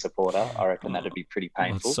Essendon supporter, I reckon that'd be pretty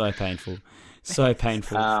painful. So painful.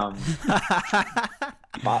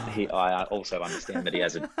 But I also understand that he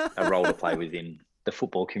has a role to play within the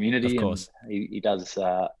football community. Of course. And he does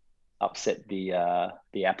upset the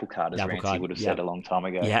apple cart, as Rancy would have said a long time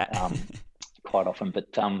ago. Yeah. Quite often. But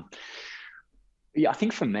I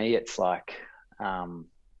think for me, it's like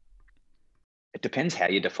it depends how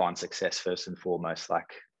you define success first and foremost. Like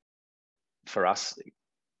for us,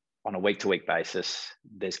 on a week-to-week basis,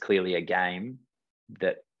 there's clearly a game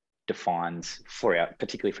that defines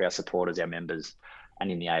particularly for our supporters, our members, and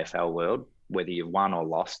in the AFL world, whether you've won or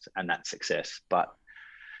lost, and that's success. But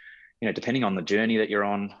depending on the journey that you're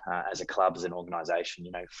on as a club, as an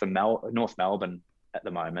organisation, for North Melbourne at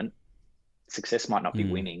the moment, success might not be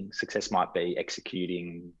winning. Success might be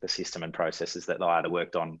executing the system and processes that they either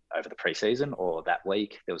worked on over the preseason or that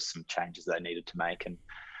week. There was some changes they needed to make,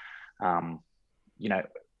 and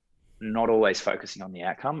not always focusing on the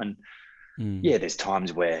outcome. And there's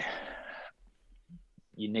times where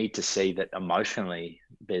you need to see that emotionally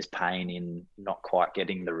there's pain in not quite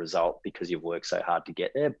getting the result because you've worked so hard to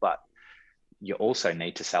get there, but you also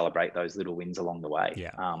need to celebrate those little wins along the way.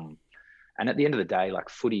 Yeah. And at the end of the day, like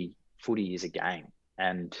footy is a game,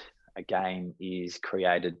 and a game is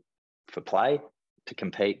created for play, to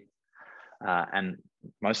compete, and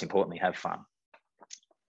most importantly, have fun.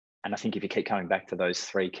 And I think if you keep coming back to those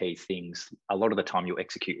three key things, a lot of the time you'll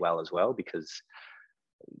execute well as well, because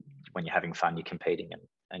when you're having fun, you're competing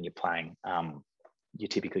and you're playing, you're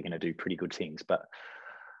typically going to do pretty good things. But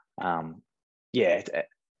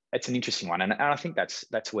it's an interesting one. And I think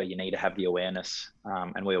that's where you need to have the awareness.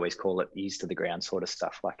 And we always call it ears to the ground sort of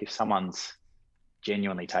stuff. Like if someone's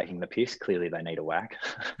genuinely taking the piss, clearly they need a whack.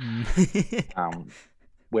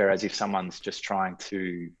 Whereas if someone's just trying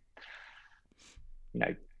to,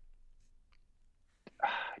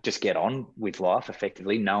 just get on with life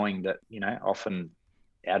effectively, knowing that, often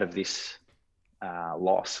out of this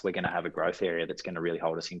loss, we're going to have a growth area that's going to really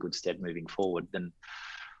hold us in good stead moving forward, then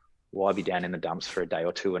why be down in the dumps for a day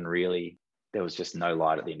or two and really there was just no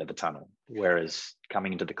light at the end of the tunnel? Whereas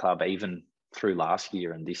coming into the club, even through last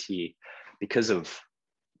year and this year, because of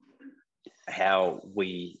how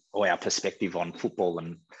our perspective on football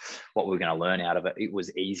and what we were going to learn out of it, it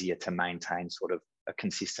was easier to maintain sort of a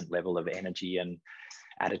consistent level of energy and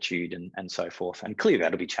attitude and so forth. And clearly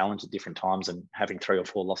that'll be challenged at different times, and having 3 or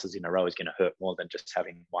 4 losses in a row is going to hurt more than just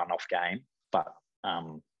having one off game. But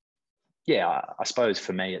I suppose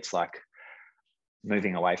for me, it's like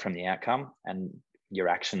moving away from the outcome and your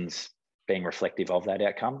actions being reflective of that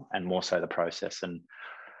outcome, and more so the process. And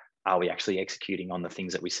are we actually executing on the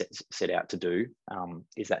things that we set out to do?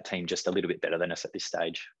 Is that team just a little bit better than us at this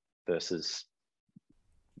stage, versus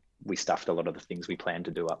we stuffed a lot of the things we planned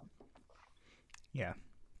to do up? Yeah.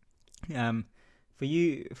 For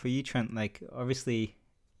you, Trent, like obviously,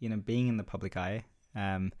 being in the public eye,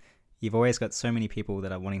 you've always got so many people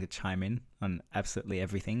that are wanting to chime in on absolutely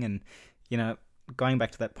everything. And, going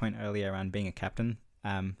back to that point earlier around being a captain,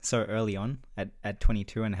 so early on at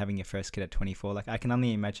 22 and having your first kid at 24, like I can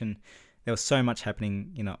only imagine there was so much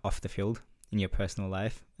happening, off the field in your personal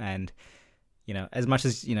life. And, as much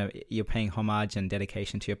as, you're paying homage and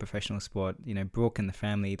dedication to your professional sport, Brooke and the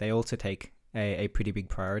family, they also take a pretty big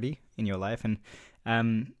priority in your life.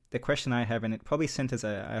 And the question I have, and it probably centers,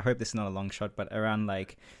 I hope this is not a long shot, but around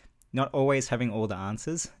like not always having all the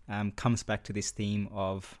answers, comes back to this theme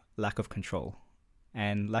of lack of control.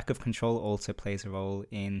 And lack of control also plays a role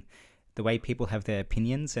in the way people have their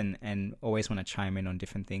opinions and always want to chime in on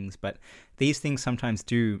different things. But these things sometimes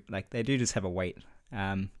do just have a weight.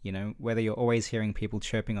 Whether you're always hearing people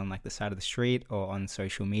chirping on like the side of the street or on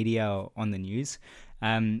social media or on the news.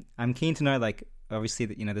 I'm keen to know, like, obviously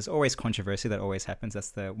that, there's always controversy that always happens.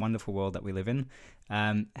 That's the wonderful world that we live in.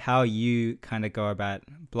 How you kind of go about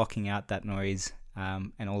blocking out that noise,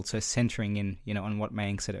 and also centering in, on what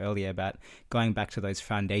Mayang said earlier about going back to those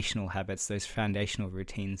foundational habits, those foundational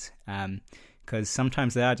routines, because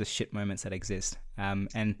sometimes there are just shit moments that exist. Keen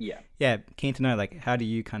to know, like, how do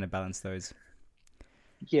you kind of balance those?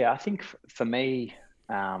 Yeah, I think for me,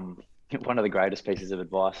 one of the greatest pieces of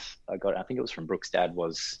advice I got, I think it was from Brooke's dad,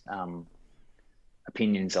 was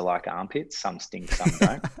opinions are like armpits, some stink, some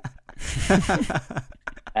don't.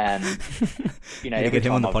 And every get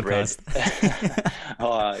him on time the I've podcast.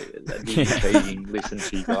 that'd be intriguing. Listen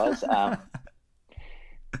to you guys.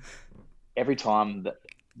 Every time that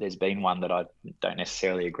there's been one that I don't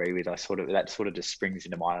necessarily agree with, that sort of just springs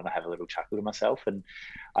into mind, and I have a little chuckle to myself. And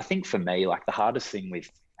I think for me, like, the hardest thing with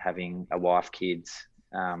having a wife, kids,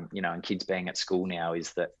 and kids being at school now,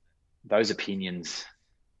 is that those opinions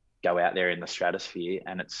go out there in the stratosphere,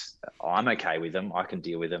 and I'm okay with them. I can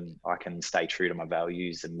deal with them. I can stay true to my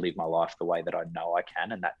values and live my life the way that I know I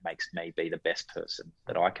can. And that makes me be the best person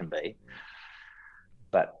that I can be.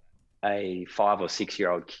 But a 5 or 6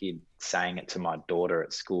 year old kid saying it to my daughter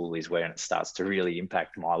at school is when it starts to really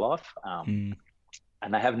impact my life. And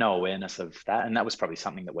they have no awareness of that. And that was probably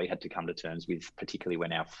something that we had to come to terms with, particularly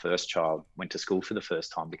when our first child went to school for the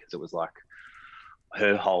first time, because it was like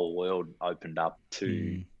her whole world opened up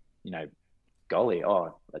to, golly,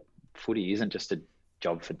 footy isn't just a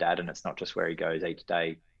job for dad, and it's not just where he goes each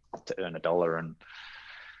day to earn $1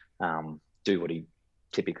 and do what he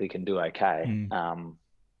typically can do okay.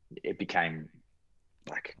 It became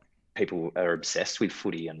like people are obsessed with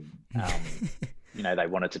footy, and they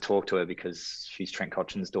wanted to talk to her because she's Trent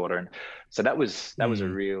Cotchin's daughter, and so that was a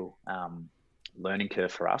real learning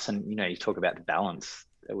curve for us. And you talk about the balance.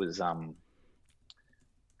 It was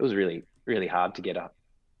really, really hard to get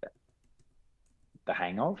the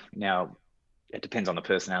hang of. Now, it depends on the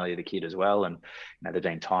personality of the kid as well. And there've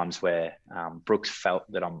been times where Brooks felt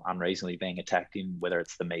that I'm unreasonably being attacked in, whether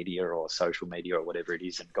it's the media or social media or whatever it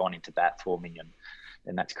is, and gone into bat for me,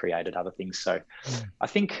 and that's created other things. So I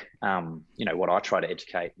think, what I try to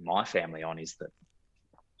educate my family on is that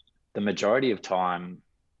the majority of time,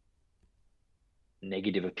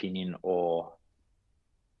 negative opinion or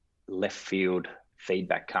left field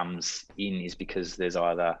feedback comes in is because there's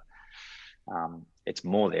either it's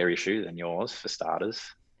more their issue than yours, for starters.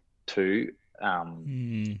 Two,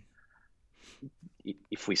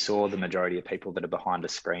 if we saw the majority of people that are behind a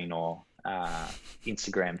screen or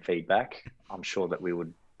Instagram feedback, I'm sure that we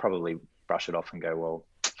would probably brush it off and go, well,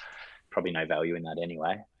 probably no value in that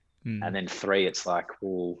anyway. And then three, it's like,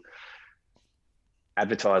 well,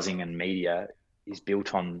 advertising and media is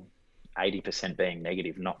built on 80% being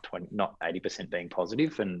negative, not 80% being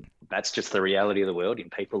positive. And that's just the reality of the world.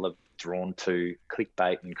 And people are drawn to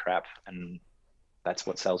clickbait and crap, and that's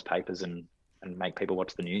what sells papers and make people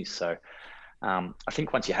watch the news. So I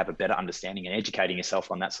think once you have a better understanding, and educating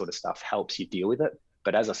yourself on that sort of stuff helps you deal with it.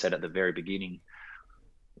 But as I said at the very beginning,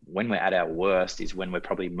 when we're at our worst is when we're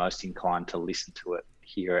probably most inclined to listen to it,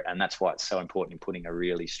 hear it. And that's why it's so important in putting a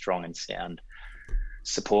really strong and sound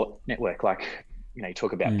support network. Like, you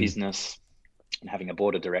talk about business and having a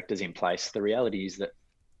board of directors in place. The reality is that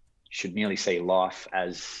you should merely see life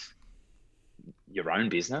as your own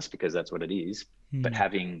business, because that's what it is, but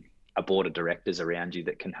having a board of directors around you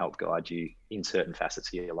that can help guide you in certain facets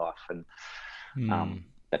of your life. And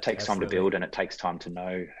that takes time to build, and it takes time to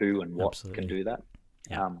know who and what can do that.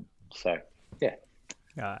 I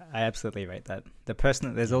absolutely rate that.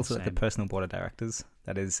 There's also the personal board of directors.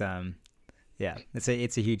 That is,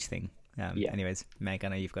 it's a huge thing. Anyways, Meg, I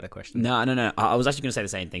know you've got a question. No. I was actually going to say the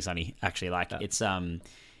same thing, Sonny. Actually, it's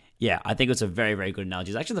I think it's a very, very good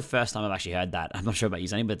analogy. It's actually the first time I've actually heard that. I'm not sure about you,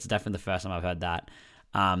 Sonny, but it's definitely the first time I've heard that.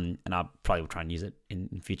 And I probably will try and use it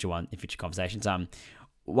in future conversations.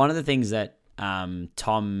 One of the things that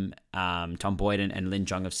Tom Boyd and Lin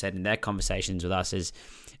Jong have said in their conversations with us is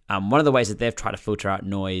one of the ways that they've tried to filter out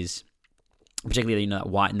noise, particularly that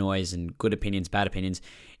white noise and good opinions, bad opinions,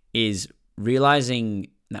 is realizing,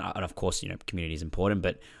 and of course community is important,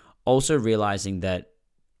 but also realizing that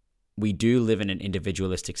we do live in an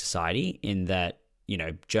individualistic society in that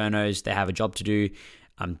journos, they have a job to do.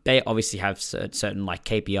 They obviously have certain like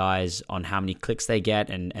KPIs on how many clicks they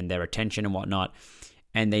get and their attention and whatnot.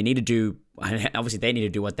 And they need to do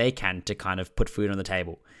what they can to kind of put food on the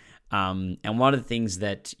table. And one of the things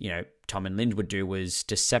that, Tom and Lynn would do was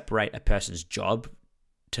to separate a person's job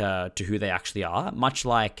to who they actually are, much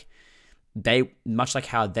like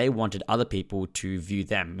how they wanted other people to view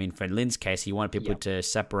them. I mean, for Lynn's case, he wanted people to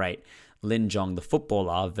separate Lin Jong, the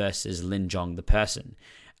footballer, versus Lin Jong, the person.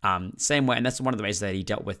 Same way, and that's one of the ways that he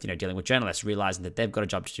dealt with, dealing with journalists, realizing that they've got a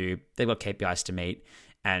job to do, they've got KPIs to meet,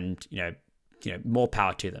 and more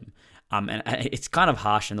power to them. And it's kind of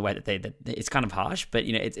harsh in the way that it's kind of harsh, but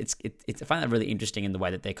it's I find that really interesting in the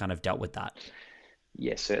way that they kind of dealt with that.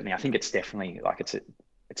 Yeah, certainly. I think it's definitely like it's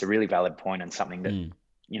a really valid point and something that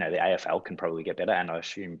the AFL can probably get better, and I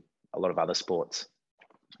assume a lot of other sports.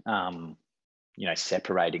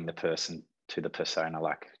 Separating the person to the persona,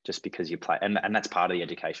 like just because you play, and that's part of the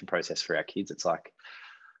education process for our kids. It's like,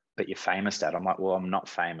 but you're famous, Dad. I'm like, well, I'm not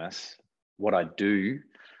famous. What I do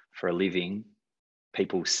for a living,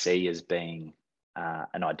 people see as being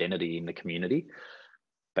an identity in the community,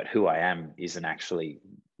 but who I am isn't actually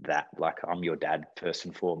that. Like, I'm your dad first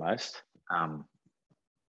and foremost, and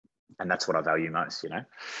that's what I value most.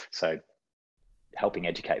 So helping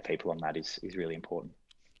educate people on that is really important.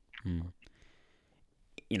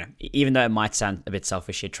 Even though it might sound a bit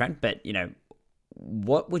selfish here, Trent, but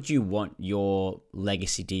what would you want your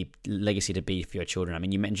legacy to be for your children? I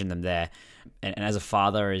mean, you mentioned them there, and as a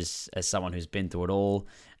father, as someone who's been through it all,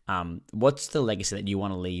 what's the legacy that you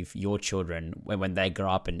want to leave your children when they grow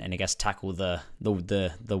up and I guess tackle the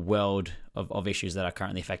world of issues that are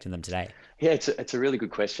currently affecting them today? Yeah, it's a really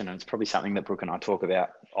good question, and it's probably something that Brooke and I talk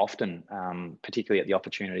about often, particularly at the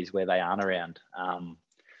opportunities where they aren't around.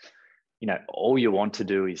 All you want to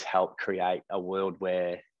do is help create a world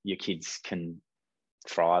where your kids can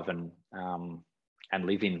thrive and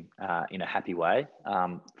live in a happy way.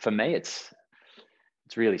 For me, it's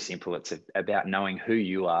really simple. It's about knowing who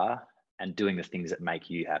you are and doing the things that make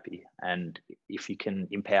you happy. And if you can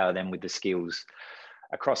empower them with the skills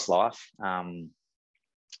across life,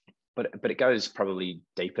 but it goes probably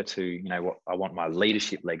deeper to what I want my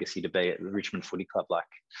leadership legacy to be at the Richmond Footy Club. Like,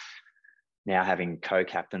 now having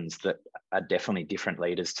co-captains that are definitely different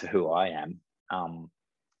leaders to who I am,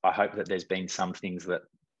 I hope that there's been some things that,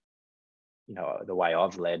 the way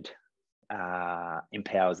I've led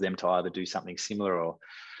empowers them to either do something similar or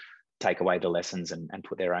take away the lessons and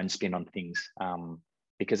put their own spin on things,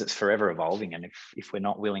 because it's forever evolving. And if we're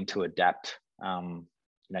not willing to adapt,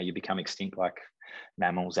 you become extinct like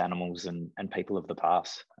mammals, animals, and people of the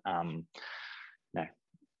past.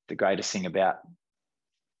 The greatest thing about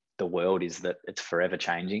the world is that it's forever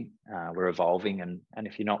changing. We're evolving, and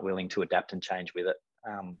if you're not willing to adapt and change with it,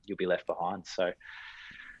 you'll be left behind. So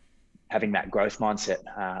having that growth mindset,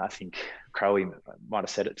 I think Crowe might have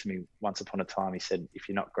said it to me once upon a time. He said, if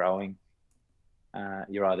you're not growing,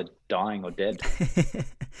 you're either dying or dead.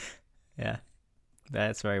 Yeah,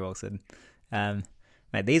 that's very well said.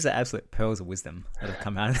 Mate, these are absolute pearls of wisdom that have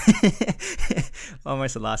come out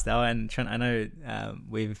almost the last hour. And Trent, I know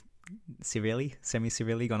we've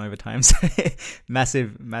semi-severely gone over time, so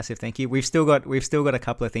massive thank you. We've still got a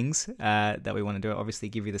couple of things that we want to do. Obviously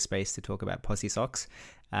give you the space to talk about Posse Socks.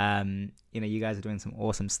 You guys are doing some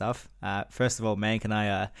awesome stuff. First of all, Mank and I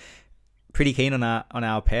are pretty keen on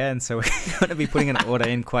our pair, and so we're going to be putting an order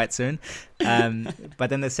in quite soon. But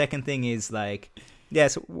then the second thing is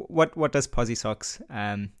so what does Posse Socks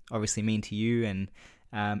obviously mean to you, and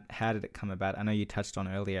how did it come about? I know you touched on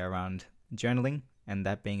earlier around journaling and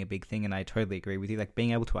that being a big thing, and I totally agree with you. Like,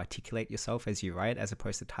 being able to articulate yourself as you write, as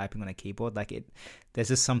opposed to typing on a keyboard, there's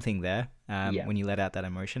just something there when you let out that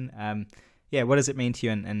emotion. What does it mean to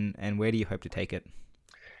you, and where do you hope to take it?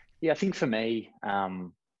 Yeah, I think for me, a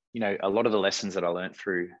lot of the lessons that I learned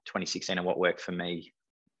through 2016 and what worked for me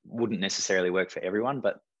wouldn't necessarily work for everyone,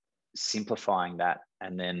 but simplifying that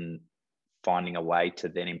and then finding a way to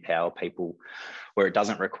then empower people where it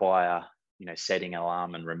doesn't require setting an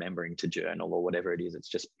alarm and remembering to journal or whatever it is. It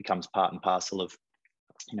just becomes part and parcel of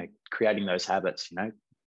creating those habits.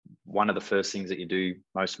 One of the first things that you do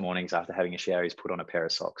most mornings after having a shower is put on a pair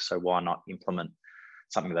of socks. So why not implement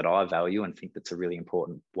something that I value and think that's a really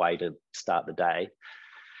important way to start the day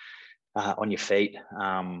on your feet.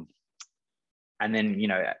 and then,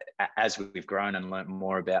 as we've grown and learned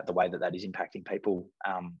more about the way that is impacting people,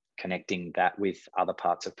 connecting that with other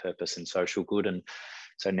parts of purpose and social good. And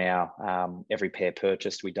so now every pair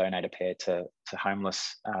purchased, we donate a pair to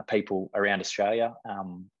homeless people around Australia,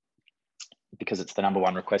 because it's the number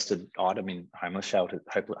one requested item in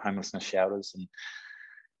homelessness shelters.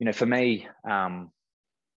 And, for me,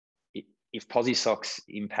 if Posy Socks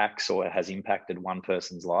impacts or has impacted one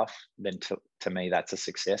person's life, then to me, that's a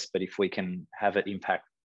success. But if we can have it impact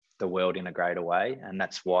the world in a greater way, and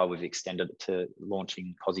that's why we've extended it to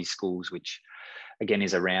launching Posy Schools, which again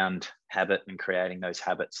is around habit and creating those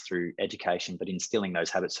habits through education, but instilling those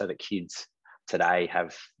habits so that kids today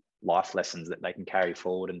have life lessons that they can carry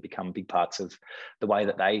forward and become big parts of the way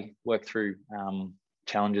that they work through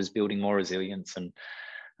challenges, building more resilience and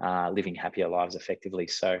living happier lives effectively.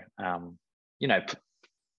 So,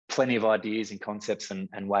 plenty of ideas and concepts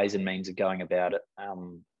and ways and means of going about it.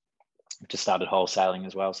 We've just started wholesaling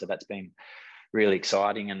as well, so that's been really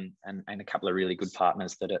exciting, and a couple of really good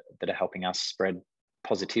partners that are helping us spread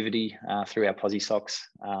positivity through our Posy Socks,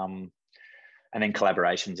 and then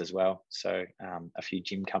collaborations as well. So a few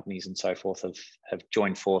gym companies and so forth have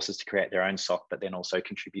joined forces to create their own sock, but then also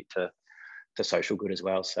contribute to social good as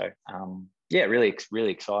well. So really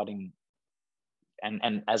exciting.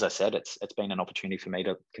 And as I said, it's been an opportunity for me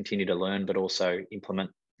to continue to learn, but also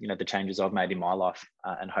implement the changes I've made in my life,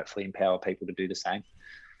 and hopefully empower people to do the same.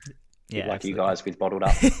 Yeah, like absolutely. You guys with Bottled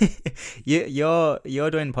Up.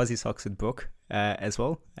 You're doing Posy Socks with Brooke as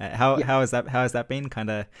well. How has that been? Kind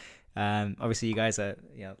of obviously you guys are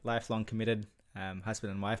lifelong committed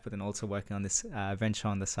husband and wife, but then also working on this venture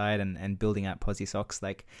on the side and building out Posy Socks.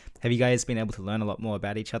 Like, have you guys been able to learn a lot more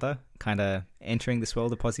about each other, kind of entering this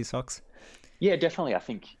world of Posy Socks? Yeah, definitely. I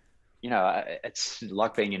think it's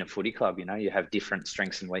like being in a footy club. You have different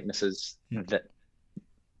strengths and weaknesses that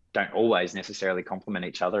don't always necessarily complement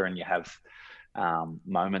each other, and you have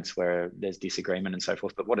moments where there's disagreement and so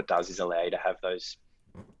forth. But what it does is allow you to have those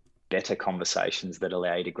better conversations that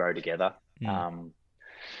allow you to grow together. I'm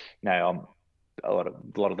a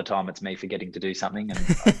lot of the time it's me forgetting to do something, and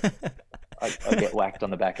I get whacked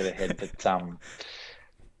on the back of the head. But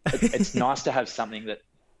it's nice to have something that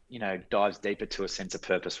dives deeper to a sense of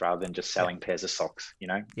purpose rather than just selling pairs of socks.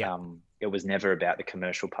 It was never about the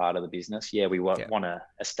commercial part of the business. We want to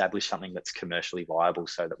establish something that's commercially viable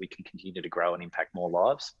so that we can continue to grow and impact more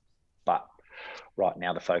lives. But right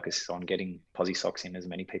now the focus is on getting Posy Socks in as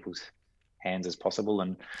many people's hands as possible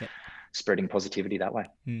and spreading positivity that way.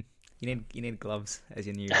 You need gloves as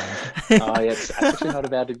your new range. Oh, yeah, it's actually not a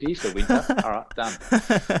bad idea for winter. All right, done.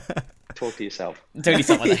 Talk to yourself. Talk to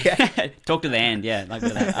yourself. Talk to the hand. Yeah, like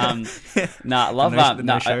that. I love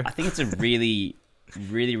that. I think it's a really,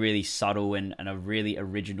 really, really subtle and a really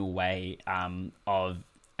original way of,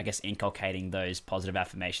 I guess, inculcating those positive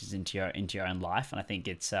affirmations into your own life. And I think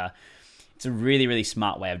it's a really, really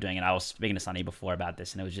smart way of doing it. I was speaking to Sunny before about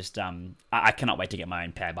this, and it was just I cannot wait to get my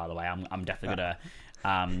own pair. By the way, I'm definitely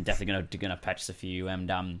gonna purchase a few.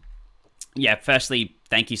 And firstly,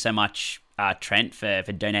 thank you so much, Trent, for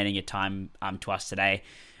donating your time to us today.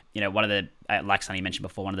 One of the, like Sunny mentioned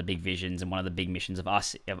before, one of the big visions and one of the big missions of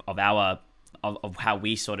us, of how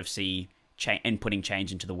we sort of see putting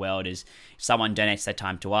change into the world is if someone donates their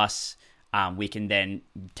time to us, we can then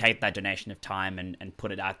take that donation of time and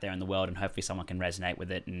put it out there in the world, and hopefully someone can resonate with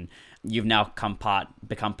it. And you've now become part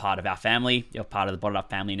of our family. You're part of the Bottled Up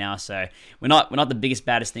family now. So we're not the biggest,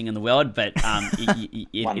 baddest thing in the world, but it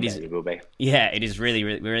is. It will be. Yeah, it is really,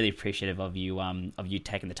 really, we're really appreciative of you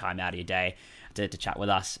taking the time out of your day to chat with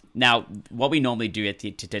us. Now, what we normally do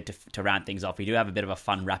to round things off, we do have a bit of a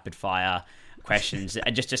fun rapid fire questions,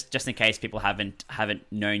 just in case people haven't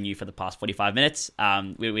known you for the past 45 minutes.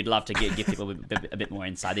 We'd love to give people a bit more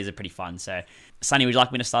insight. These are pretty fun. So, Sunny, would you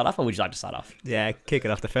like me to start off, or would you like to start off? Yeah, kick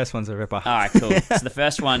it off. The first one's a ripper. All right, cool. So the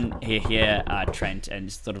first one here, Trent,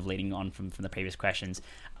 and sort of leading on from the previous questions,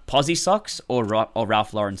 Posy Socks or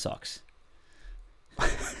Ralph Lauren socks?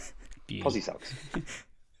 Posy Socks.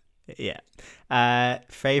 Yeah.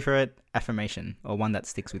 Favorite affirmation, or one that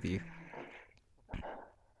sticks with you?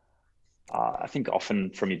 I think often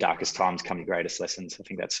from your darkest times come your greatest lessons. I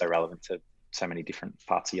think that's so relevant to so many different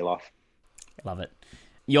parts of your life. Love it.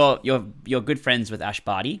 You're good friends with Ash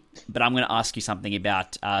Barty, but I'm going to ask you something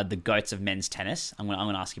about the GOATs of men's tennis. I'm going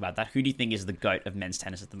to ask you about that. Who do you think is the GOAT of men's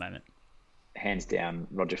tennis at the moment? Hands down,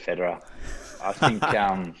 Roger Federer. I think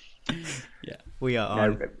we are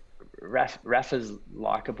on. Rafa's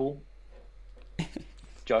likable.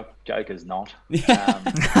 Joker's not.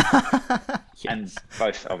 And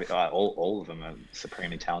both, all of them are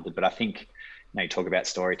supremely talented. But I think, you talk about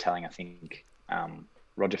storytelling. I think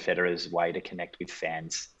Roger Federer's way to connect with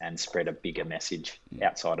fans and spread a bigger message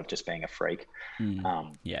outside of just being a freak.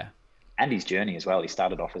 Yeah. And his journey as well. He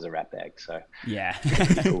started off as a rat bag, so yeah,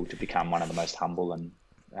 it's cool to become one of the most humble and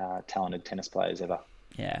talented tennis players ever.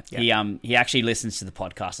 Yeah. He actually listens to the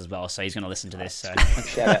podcast as well, so he's going to listen to this. So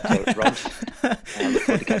shout out to Rog. Look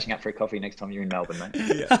forward to catching up for a coffee next time you're in Melbourne, mate.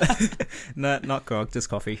 Yeah. No, not grog, just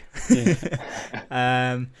coffee.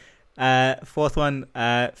 Fourth one,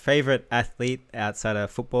 favorite athlete outside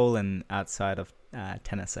of football and outside of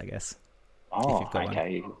tennis, I guess. Oh,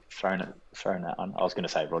 okay. You've thrown that one. I was going to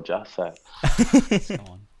say Roger. So,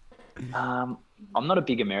 go on. I'm not a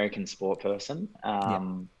big American sport person,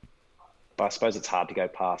 but I suppose it's hard to go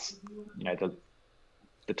past,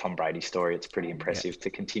 the Tom Brady story. It's pretty impressive to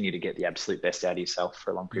continue to get the absolute best out of yourself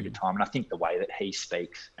for a long period of time. And I think the way that he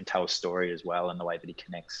speaks and tells story as well, and the way that he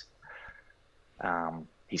connects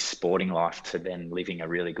his sporting life to then living a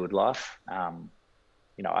really good life.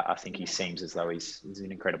 I think he seems as though he's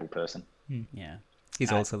an incredible person. Yeah.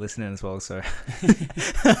 He's also listening as well, so.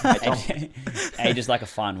 Age is like a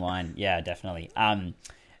fine wine. Yeah, definitely.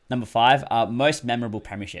 Number 5, most memorable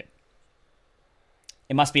premiership.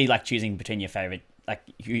 It must be like choosing between your favorite, like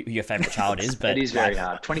who your favorite child is, but it is very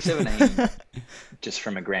hard. 2017, just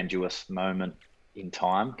from a grandiose moment in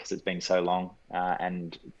time, because it's been so long,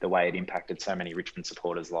 and the way it impacted so many Richmond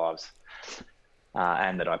supporters' lives.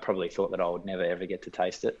 And that I probably thought that I would never, ever get to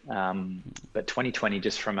taste it. But 2020,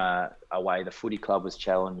 just from a way the footy club was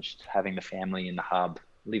challenged, having the family in the hub,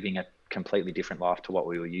 living a completely different life to what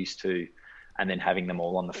we were used to, and then having them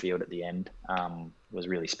all on the field at the end was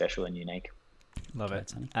really special and unique. Love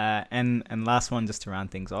it. And last one, just to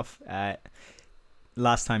round things off.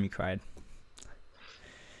 Last time you cried?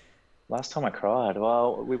 Last time I cried,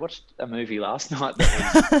 well, we watched a movie last night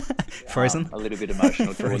that was Frozen. A little bit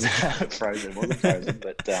emotional towards Frozen. It wasn't Frozen,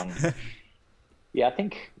 but I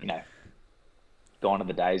think gone are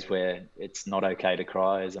the days where it's not okay to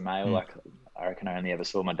cry as a male. Like I reckon I only ever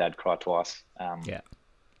saw my dad cry twice.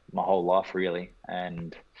 My whole life really,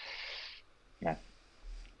 and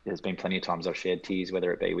there's been plenty of times I've shed tears,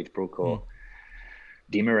 whether it be with Brooke or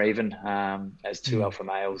Dimmer even, as two alpha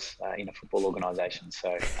males in a football organisation.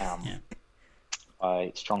 So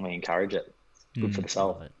I strongly encourage it. It's good for the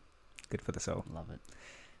soul. Love it. Good for the soul. Love it.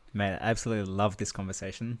 Mate, I absolutely love this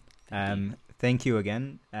conversation. Thank you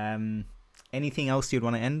again. Anything else you'd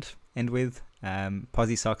want to end with?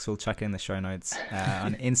 Posy Socks will chuck it in the show notes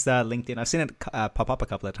on Insta, LinkedIn. I've seen it pop up a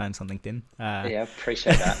couple of times on LinkedIn.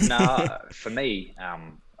 Appreciate that. No, for me,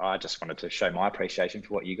 I just wanted to show my appreciation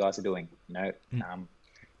for what you guys are doing.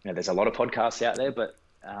 There's a lot of podcasts out there, but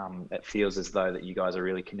it feels as though that you guys are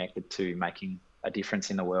really connected to making a difference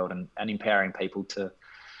in the world and empowering people to,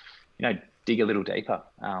 dig a little deeper.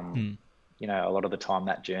 A lot of the time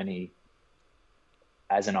that journey,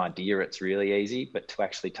 as an idea, it's really easy, but to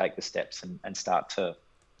actually take the steps and start to,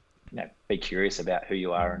 be curious about who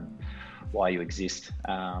you are and why you exist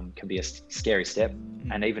can be a scary step.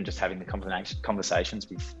 And even just having the conversations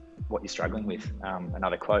with what you're struggling with.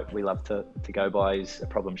 Another quote we love to go by is, a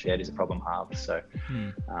problem shared is a problem halved. So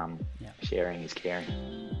sharing is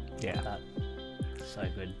caring. Yeah. So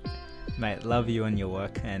good. Mate, love you and your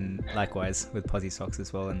work, and likewise with Posy Socks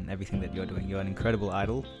as well, and everything that you're doing. You're an incredible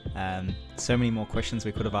idol. So many more questions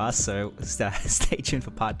we could have asked, so stay tuned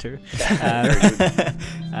for part 2.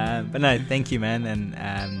 But no, thank you, man.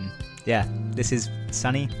 And this is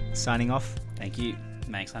Sunny signing off. Thank you,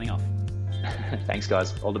 Meg, signing off. Thanks,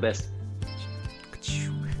 guys. All the best.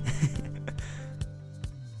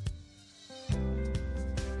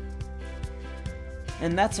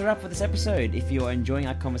 And that's a wrap for this episode. If you're enjoying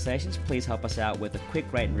our conversations, please help us out with a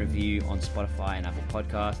quick rate and review on Spotify and Apple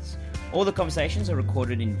Podcasts. All the conversations are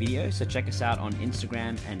recorded in video, so check us out on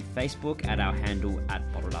Instagram and Facebook at our handle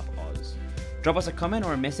 @BottledUpOz. Drop us a comment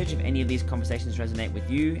or a message if any of these conversations resonate with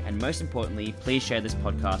you, and most importantly, please share this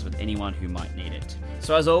podcast with anyone who might need it.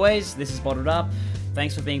 So as always, this is Bottled Up.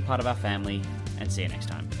 Thanks for being part of our family, and see you next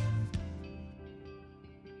time.